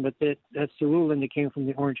decision, but that's the ruling that came from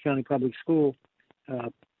the Orange County Public School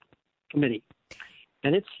Committee.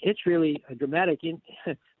 And it's really a dramatic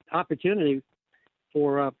opportunity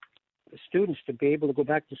for students to be able to go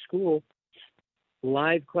back to school,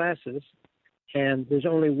 live classes, and there's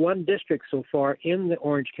only one district so far in the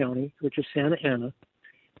Orange County, which is Santa Ana,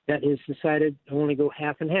 that has decided to only go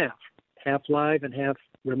half and half live and half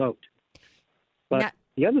remote. But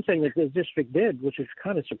the other thing that this district did, which is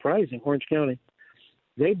kind of surprising, Orange County,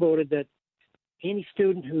 they voted that any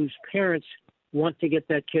student whose parents want to get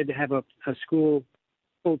that kid to have a school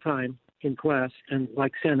full-time in class, and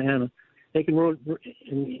like Santa Ana, they can,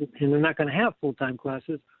 and they're not going to have full-time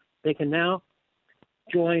classes, they can now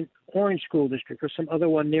join Orange School District or some other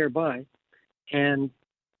one nearby and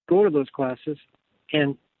go to those classes.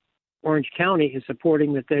 And Orange County is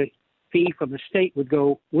supporting that the fee from the state would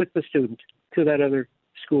go with the student to that other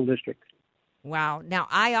school district. Wow. Now,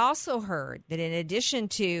 I also heard that in addition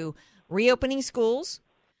to reopening schools,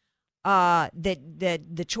 that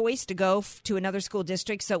the choice to go to another school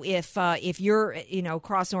district. So if you're,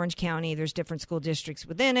 across Orange County, there's different school districts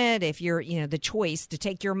within it. If you're, the choice to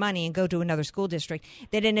take your money and go to another school district,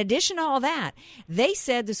 that in addition to all that, they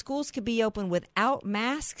said the schools could be open without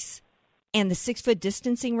masks and the 6-foot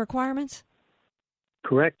distancing requirements.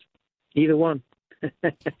 Correct. Either one.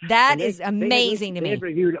 That is amazing to me. They've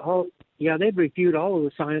reviewed all of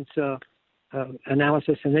the science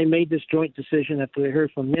analysis, and they made this joint decision after they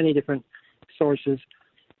heard from many different sources.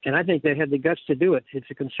 And I think they had the guts to do it. It's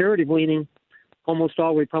a conservative-leaning, almost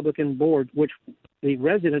all Republican board, which the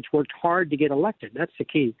residents worked hard to get elected. That's the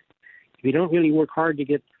key. If you don't really work hard to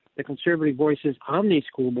get the conservative voices on these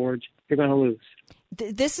school boards, you're going to lose.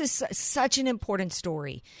 This is such an important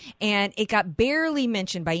story, and it got barely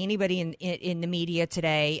mentioned by anybody in the media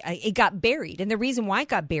today. It got buried, and the reason why it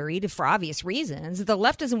got buried, for obvious reasons, the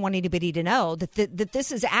left doesn't want anybody to know that this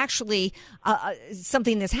is actually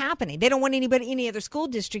something that's happening. They don't want any other school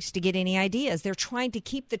districts to get any ideas. They're trying to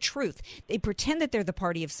keep the truth. They pretend that they're the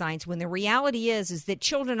party of science when the reality is that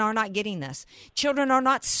children are not getting this. Children are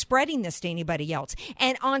not spreading this to anybody else.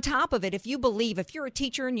 And on top of it, if you're a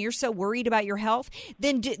teacher and you're so worried about your health,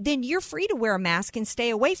 then you're free to wear a mask and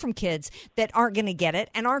stay away from kids that aren't going to get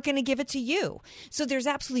it and aren't going to give it to you. So there's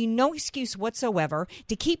absolutely no excuse whatsoever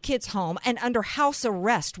to keep kids home and under house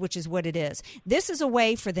arrest, which is what it is. This is a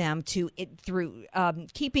way for them through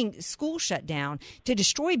keeping schools shut down, to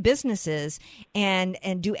destroy businesses and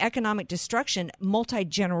do economic destruction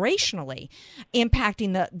multi-generationally,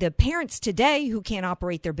 impacting the parents today who can't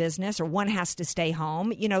operate their business or one has to stay home.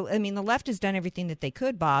 The left has done everything that they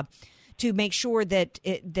could, Bob, to make sure that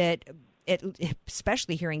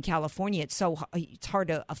especially here in California, it's hard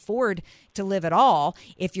to afford to live at all.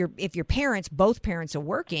 If your both parents are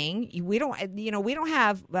working, we don't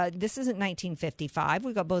have. This isn't 1955.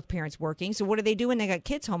 We've got both parents working. So what are they doing? They got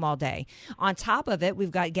kids home all day. On top of it,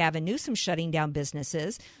 we've got Gavin Newsom shutting down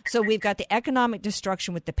businesses. So we've got the economic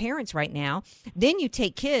destruction with the parents right now. Then you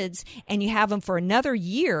take kids and you have them for another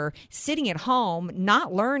year sitting at home,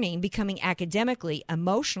 not learning, becoming academically,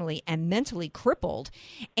 emotionally, and mentally crippled,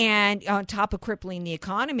 and on top of crippling the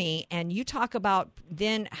economy. And you talk about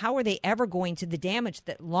then how are they ever going to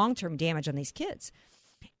the long-term damage on these kids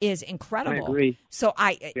is incredible. I agree. So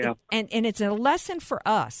and it's a lesson for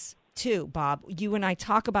us too, Bob. You and I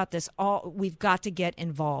talk about this all. We've got to get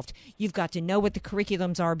involved. You've got to know what the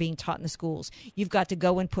curriculums are being taught in the schools. You've got to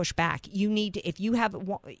go and push back. You need to, if you have,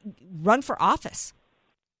 run for office,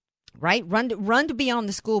 right? Run to be on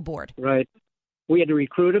the school board. Right. We had to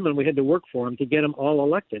recruit them and we had to work for them to get them all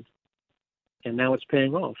elected. And now it's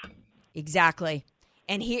paying off. Exactly.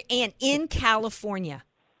 And here and in California,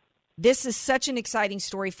 this is such an exciting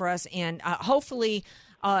story for us. And hopefully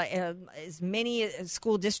as many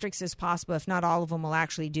school districts as possible, if not all of them, will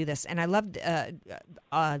actually do this. And I love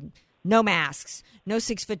no masks, no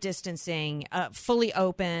 6-foot distancing, fully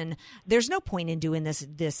open. There's no point in doing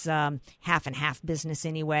this half and half business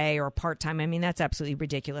anyway, or part-time. I mean, that's absolutely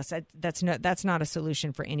ridiculous. That's not a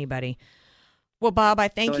solution for anybody. Well, Bob, I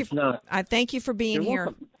thank you. I thank you for being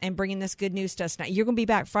here and bringing this good news to us. Now, you're going to be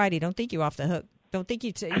back Friday. Don't think you're off the hook. Don't think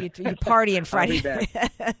you partying Friday. I'll be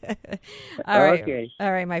back. All right. Okay.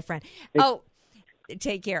 All right, my friend.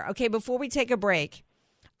 Take care. Okay, before we take a break,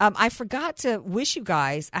 I forgot to wish you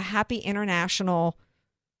guys a happy international,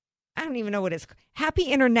 I don't even know what it's, happy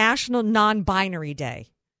International Non-Binary Day.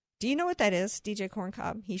 Do you know what that is, DJ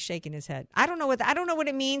Corncob? He's shaking his head. I don't know what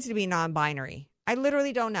it means to be non-binary. I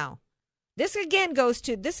literally don't know. This again goes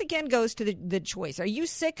to the choice. Are you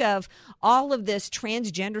sick of all of this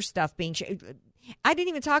transgender stuff being? I didn't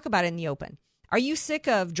even talk about it in the open. Are you sick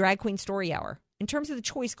of Drag Queen Story Hour? In terms of the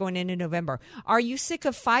choice going into November, are you sick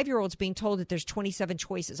of 5-year-olds being told that there's 27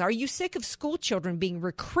 choices? Are you sick of school children being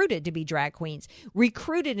recruited to be drag queens,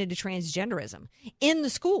 recruited into transgenderism in the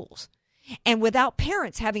schools, and without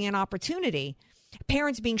parents having an opportunity?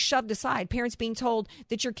 Parents being shoved aside, parents being told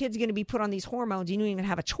that your kid's going to be put on these hormones. You don't even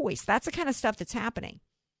have a choice. That's the kind of stuff that's happening.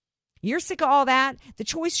 You're sick of all that. The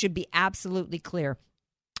choice should be absolutely clear.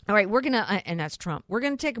 All right, we're going to, and that's Trump. We're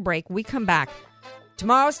going to take a break. We come back.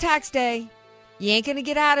 Tomorrow's tax day. You ain't going to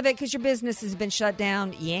get out of it because your business has been shut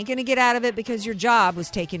down. You ain't going to get out of it because your job was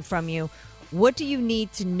taken from you. What do you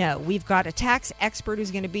need to know? We've got a tax expert who's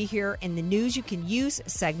going to be here in the News You Can Use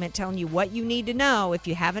segment telling you what you need to know if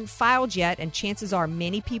you haven't filed yet, and chances are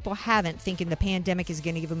many people haven't, thinking the pandemic is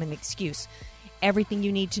going to give them an excuse. Everything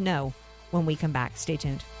you need to know when we come back. Stay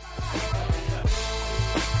tuned.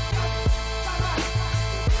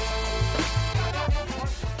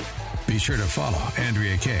 Be sure to follow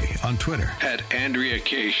Andrea Kaye on Twitter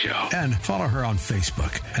 @AndreaKayeShow. And follow her on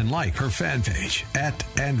Facebook and like her fan page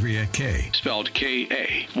 @AndreaKaye. Spelled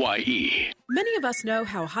Kaye. Many of us know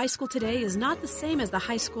how high school today is not the same as the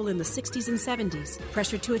high school in the 60s and 70s.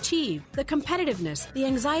 Pressure to achieve, the competitiveness, the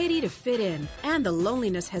anxiety to fit in, and the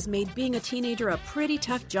loneliness has made being a teenager a pretty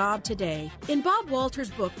tough job today. In Bob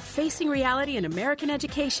Walter's book, Facing Reality in American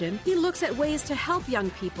Education, he looks at ways to help young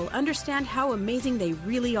people understand how amazing they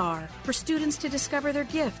really are, for students to discover their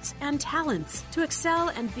gifts and talents, to excel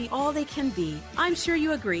and be all they can be. I'm sure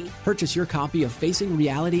you agree. Purchase your copy of Facing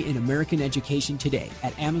Reality in American Education today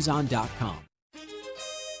at Amazon.com.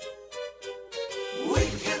 We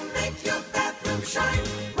can make your bathroom shine.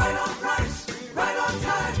 Right on price, right on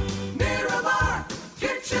time. Miramar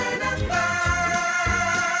Kitchen and Bath.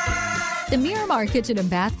 The Miramar Kitchen and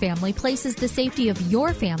Bath family places the safety of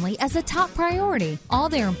your family as a top priority. All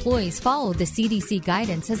their employees follow the CDC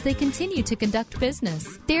guidance as they continue to conduct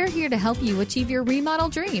business. They're here to help you achieve your remodel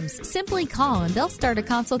dreams. Simply call and they'll start a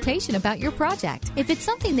consultation about your project. If it's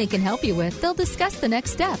something they can help you with, they'll discuss the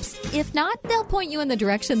next steps. If not, they'll point you in the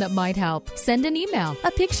direction that might help. Send an email.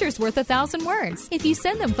 A picture's worth 1,000 words. If you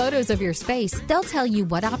send them photos of your space, they'll tell you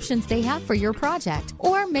what options they have for your project.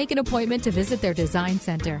 Or make an appointment to visit their design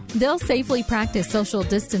center. They'll safely practice social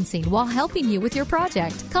distancing while helping you with your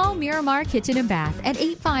project. Call Miramar Kitchen and Bath at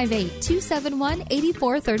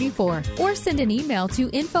 858-271-8434 or send an email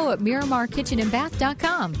to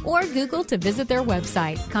info@miramarkitchenandbath.com or Google to visit their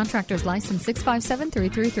website. Contractors license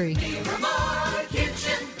 657-333. Miramar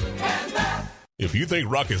Kitchen and Bath. If you think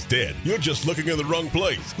rock is dead, you're just looking in the wrong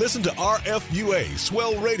place. Listen to RFUA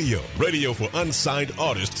Swell Radio. Radio for unsigned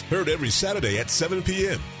artists, heard every Saturday at 7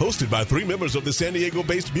 p.m. Hosted by 3 members of the San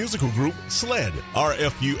Diego-based musical group SLED.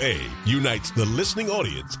 RFUA unites the listening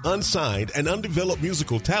audience, unsigned and undeveloped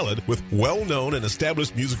musical talent with well-known and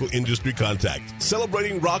established musical industry contacts.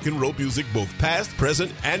 Celebrating rock and roll music both past,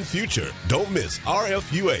 present, and future. Don't miss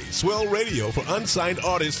RFUA Swell Radio for unsigned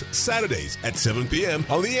artists Saturdays at 7 p.m.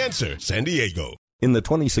 on The Answer, San Diego. In the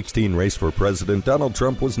 2016 race for president, Donald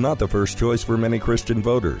Trump was not the first choice for many Christian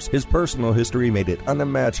voters. His personal history made it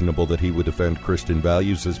unimaginable that he would defend Christian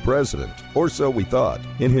values as president, or so we thought.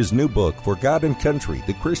 In his new book, For God and Country,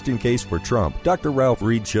 The Christian Case for Trump, Dr. Ralph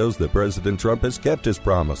Reed shows that President Trump has kept his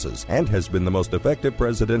promises and has been the most effective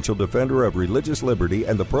presidential defender of religious liberty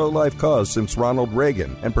and the pro-life cause since Ronald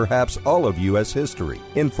Reagan, and perhaps all of U.S. history.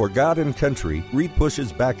 In For God and Country, Reed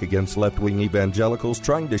pushes back against left-wing evangelicals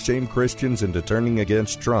trying to shame Christians into turning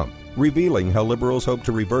against Trump, revealing how liberals hope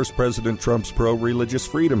to reverse President Trump's pro-religious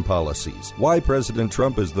freedom policies, why President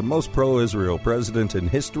Trump is the most pro-Israel president in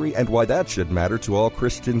history, and why that should matter to all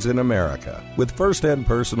Christians in America. With first-hand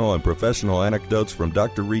personal and professional anecdotes from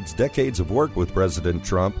Dr. Reed's decades of work with President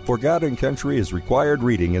Trump, For God and Country is required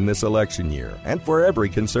reading in this election year, and for every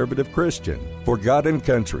conservative Christian. For God and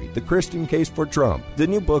Country, The Christian Case for Trump, the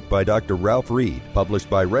new book by Dr. Ralph Reed, published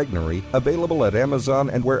by Regnery, available at Amazon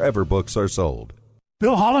and wherever books are sold.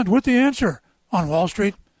 Bill Holland with the answer on Wall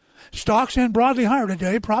Street. Stocks end broadly higher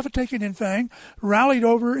today. Profit taking in FANG rallied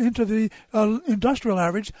over into the industrial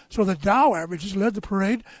average, so the Dow averages led the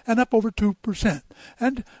parade and up over 2%.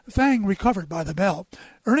 And FANG recovered by the bell.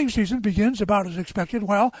 Earnings season begins about as expected,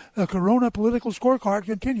 while the Corona political scorecard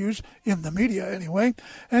continues, in the media anyway,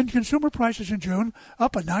 and consumer prices in June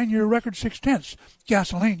up a 9-year record 0.6.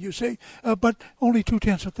 Gasoline, you see, but only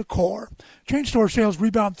 0.2 at the core. Chain store sales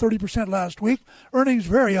rebound 30% last week. Earnings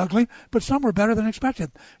very ugly, but some were better than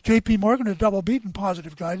expected. J.P. Morgan a double beat in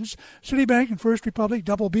positive guidance. Citibank and First Republic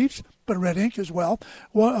double beats, but red ink as well.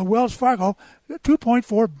 Wells Fargo,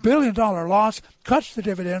 $2.4 billion loss, cuts the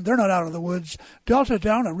dividend. They're not out of the woods. Delta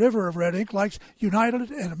down a river of red ink, likes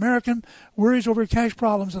United and American, worries over cash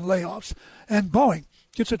problems and layoffs. And Boeing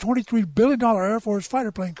gets a $23 billion Air Force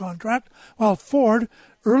fighter plane contract, while Ford,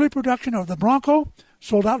 early production of the Bronco,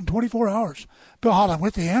 sold out in 24 hours. Bill Holland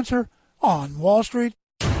with the answer on Wall Street.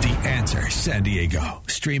 The Answer San Diego,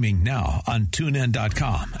 streaming now on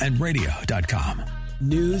TuneIn.com and Radio.com.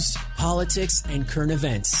 News, politics, and current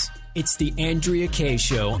events. It's the Andrea Kaye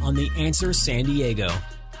Show on The Answer San Diego.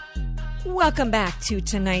 Welcome back to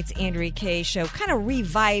tonight's Andrea Kaye Show. Kind of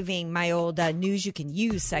reviving my old News You Can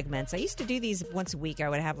Use segments. I used to do these once a week. I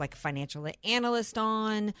would have like a financial analyst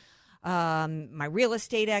on, my real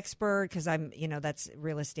estate expert, because that's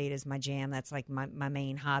real estate is my jam. That's like my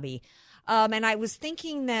main hobby. And I was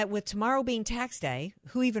thinking that with tomorrow being tax day,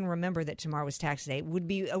 who even remembered that tomorrow was tax day, would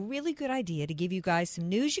be a really good idea to give you guys some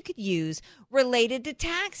news you could use related to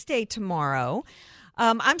tax day tomorrow.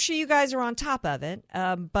 I'm sure you guys are on top of it,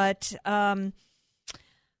 but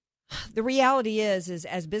the reality is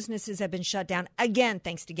as businesses have been shut down again,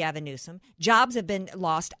 thanks to Gavin Newsom, jobs have been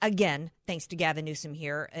lost again, thanks to Gavin Newsom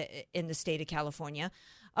here in the state of California.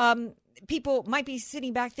 People might be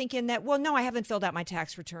sitting back thinking that, well, no, I haven't filled out my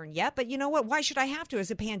tax return yet. But you know what? Why should I have to?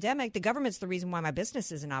 As a pandemic, the government's the reason why my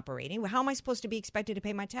business isn't operating. How am I supposed to be expected to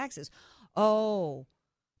pay my taxes? Oh,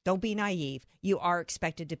 don't be naive. You are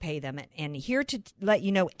expected to pay them. And here to let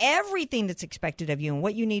you know everything that's expected of you and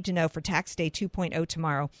what you need to know for Tax Day 2.0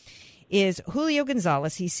 tomorrow is Julio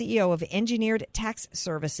Gonzalez. He's CEO of Engineered Tax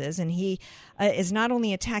Services, and he is not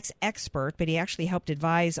only a tax expert, but he actually helped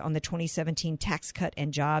advise on the 2017 Tax Cut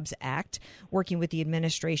and Jobs Act, working with the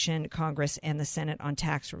administration, Congress, and the Senate on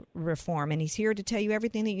tax reform. And he's here to tell you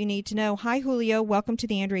everything that you need to know. Hi, Julio. Welcome to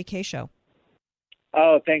the Andrea Kaye Show.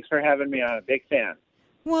 Oh, thanks for having me. I'm a big fan.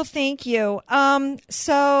 Well, thank you.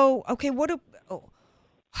 Okay, what do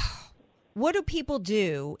people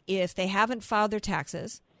do if they haven't filed their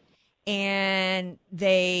taxes and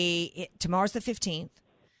tomorrow's the 15th,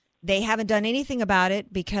 they haven't done anything about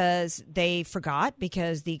it because they forgot,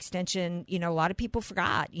 because the extension, a lot of people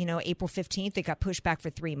forgot, April 15th, it got pushed back for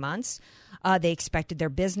 3 months. They expected their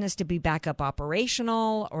business to be back up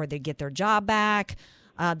operational or they'd get their job back.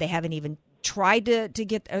 They haven't even tried to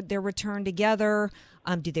get their return together.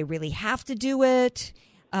 Do they really have to do it?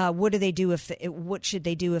 What do they do what should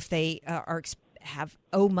they do if they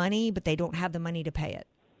owe money, but they don't have the money to pay it?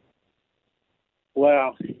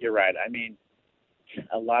 Well, you're right. I mean,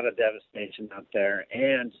 a lot of devastation out there,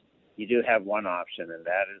 and you do have one option, and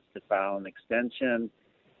that is to file an extension.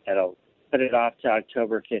 That'll put it off to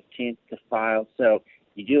October 15th to file. So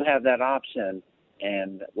you do have that option,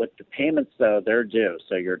 and with the payments, though, they're due.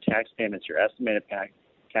 So your tax payments, your estimated tax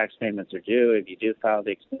payments are due. If you do file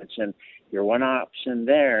the extension, your one option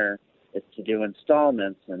there is to do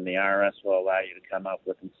installments, and the IRS will allow you to come up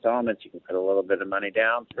with installments. You can put a little bit of money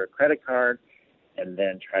down for a credit card and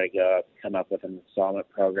then try to come up with an installment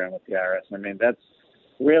program with the IRS. I mean, that's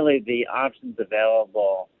really the options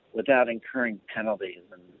available without incurring penalties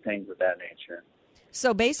and things of that nature.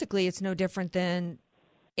 So basically, it's no different than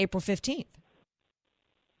April 15th.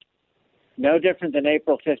 no different than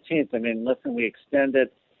April 15th. I mean, listen, we extended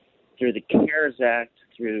through the CARES Act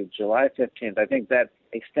through July 15th. I think that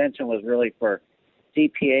extension was really for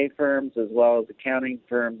CPA firms as well as accounting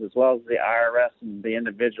firms, as well as the IRS and the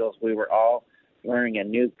individuals. We were all learning a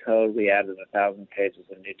new code. We added 1,000 pages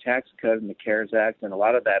of new tax code in the CARES Act, and a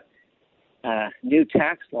lot of that new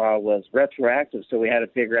tax law was retroactive, so we had to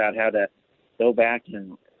figure out how to go back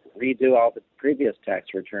and redo all the previous tax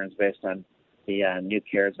returns based on the new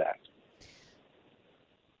CARES Act.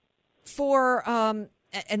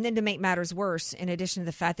 And then to make matters worse, in addition to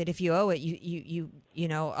the fact that if you owe it, you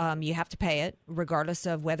have to pay it, regardless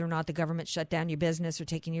of whether or not the government shut down your business or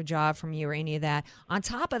taking your job from you or any of that. On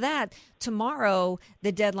top of that, tomorrow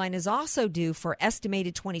the deadline is also due for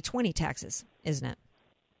estimated 2020 taxes, isn't it?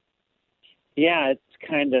 Yeah, it's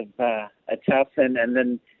kind of a tough, and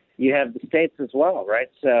then you have the states as well, right?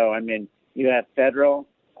 So, I mean, you have federal,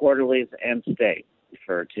 quarterlies, and state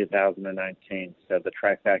for 2019. So the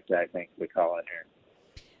trifecta, I think we call it here.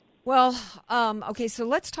 Well, okay, so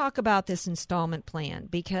let's talk about this installment plan,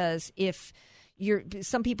 because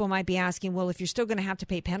some people might be asking, well, if you're still going to have to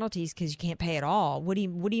pay penalties because you can't pay it all, what do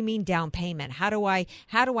you mean down payment? How do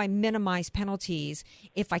I minimize penalties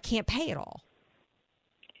if I can't pay it all?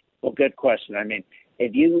 Well, good question. I mean,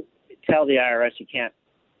 if you tell the IRS you can't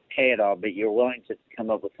pay it all, but you're willing to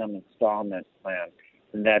come up with some installment plan,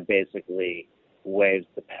 then that basically waives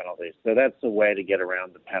the penalties. So that's the way to get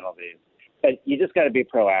around the penalties. But you just got to be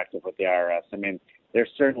proactive with the IRS. I mean, they're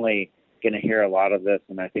certainly going to hear a lot of this,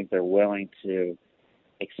 and I think they're willing to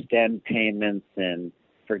extend payments and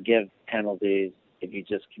forgive penalties if you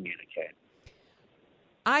just communicate.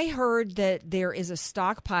 I heard that there is a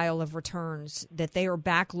stockpile of returns that they are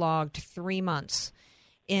backlogged 3 months.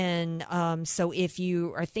 So if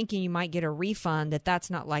you are thinking you might get a refund, that's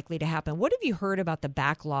not likely to happen. What have you heard about the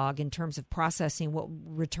backlog in terms of processing what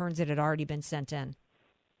returns that had already been sent in?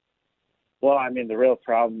 Well, I mean, the real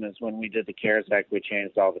problem is when we did the CARES Act, we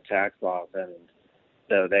changed all the tax laws, and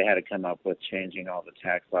so they had to come up with changing all the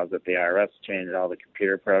tax laws that the IRS changed, all the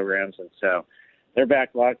computer programs, and so they're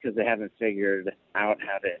backlogged because they haven't figured out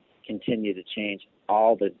how to continue to change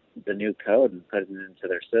all the new code and put it into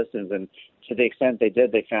their systems. And to the extent they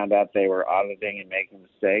did, they found out they were auditing and making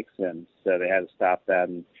mistakes, and so they had to stop that.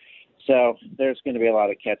 And so there's going to be a lot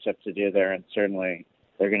of catch-up to do there, and certainly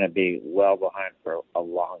they're going to be well behind for a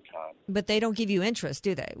long time. But they don't give you interest,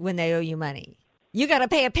 do they, when they owe you money? You got to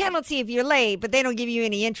pay a penalty if you're late, but they don't give you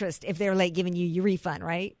any interest if they're late giving you your refund,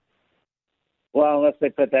 right? Well, unless they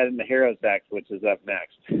put that in the HEROES Act, which is up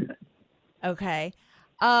next. Okay.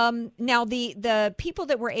 Now, the people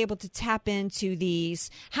that were able to tap into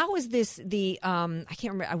these, how is this I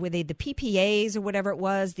can't remember, were they the PPAs or whatever it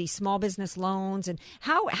was, the small business loans, and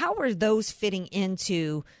how are those fitting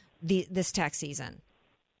into this tax season?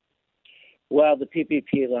 Well, the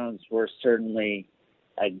PPP loans were certainly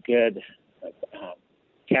a good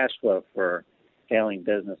cash flow for failing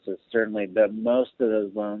businesses. Certainly, most of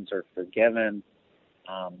those loans are forgiven.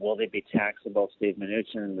 Will they be taxable? Steve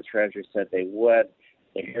Mnuchin and the Treasury said they would.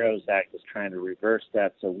 The HEROES Act is trying to reverse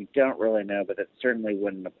that, so we don't really know, but it certainly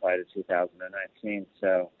wouldn't apply to 2019.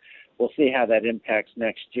 So we'll see how that impacts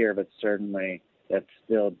next year, but certainly that's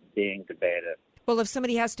still being debated. Well, if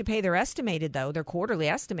somebody has to pay their quarterly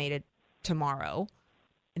estimated tomorrow,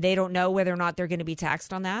 they don't know whether or not they're going to be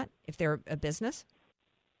taxed on that if they're a business?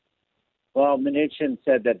 Well, Mnuchin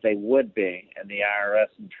said that they would be, and the IRS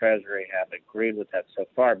and Treasury have agreed with that so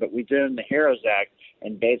far. But we do in the HEROES Act,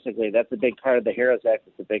 and basically that's a big part of the HEROES Act.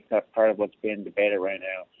 It's a big part of what's being debated right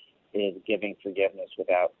now is giving forgiveness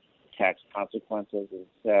without tax consequences. And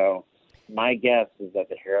so my guess is that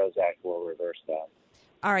the HEROES Act will reverse that.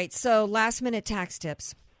 All right, so last-minute tax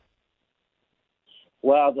tips.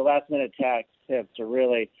 Well, the last-minute tax tips are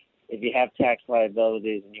really, if you have tax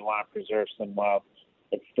liabilities and you want to preserve some wealth,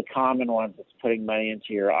 it's the common ones. It's putting money into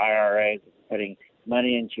your IRAs. It's putting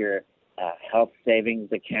money into your health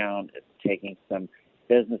savings account. It's taking some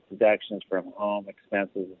business deductions from home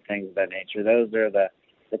expenses and things of that nature. Those are the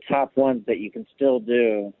top ones that you can still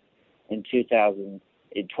do in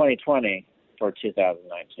 2020 for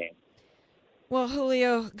 2019. Well,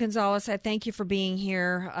 Julio Gonzalez, I thank you for being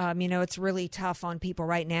here. It's really tough on people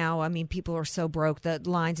right now. I mean, people are so broke. The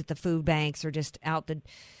lines at the food banks are just out the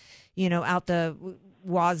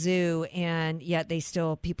wazoo, and yet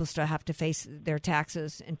people still have to face their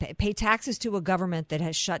taxes and pay taxes to a government that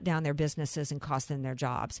has shut down their businesses and cost them their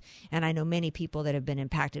jobs. And I know many people that have been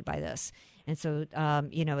impacted by this. And so,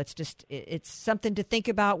 it's something to think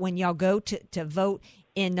about when y'all go to vote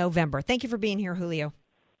in November. Thank you for being here, Julio.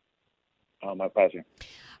 Oh, my pleasure.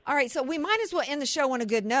 All right, so we might as well end the show on a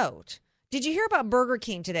good note. Did you hear about Burger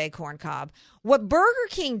King today, Corn Cob? What Burger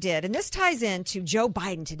King did, and this ties into Joe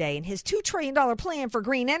Biden today and his $2 trillion plan for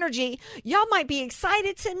green energy, y'all might be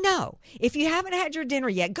excited to know. If you haven't had your dinner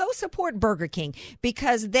yet, go support Burger King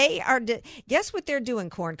because they are, guess what they're doing,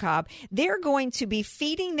 Corn Cob? They're going to be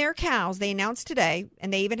feeding their cows, they announced today,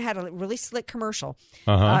 and they even had a really slick commercial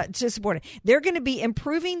to support it. They're going to be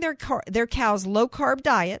improving their cows' low-carb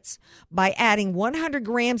diets by adding 100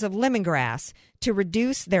 grams of lemongrass to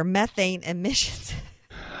reduce their methane emissions.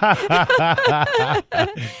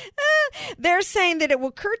 They're saying that it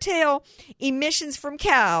will curtail emissions from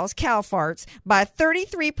cow farts by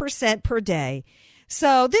 33% per day.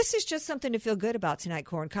 So this is just something to feel good about tonight,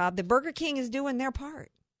 Corn Cob. The Burger King is doing their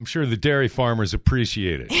part. I'm sure the dairy farmers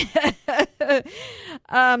appreciate it.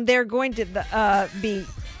 They're going to be...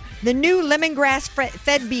 The new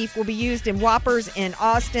lemongrass-fed beef will be used in Whoppers in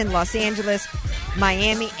Austin, Los Angeles,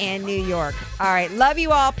 Miami, and New York. All right. Love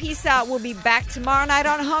you all. Peace out. We'll be back tomorrow night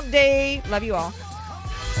on Hump Day. Love you all.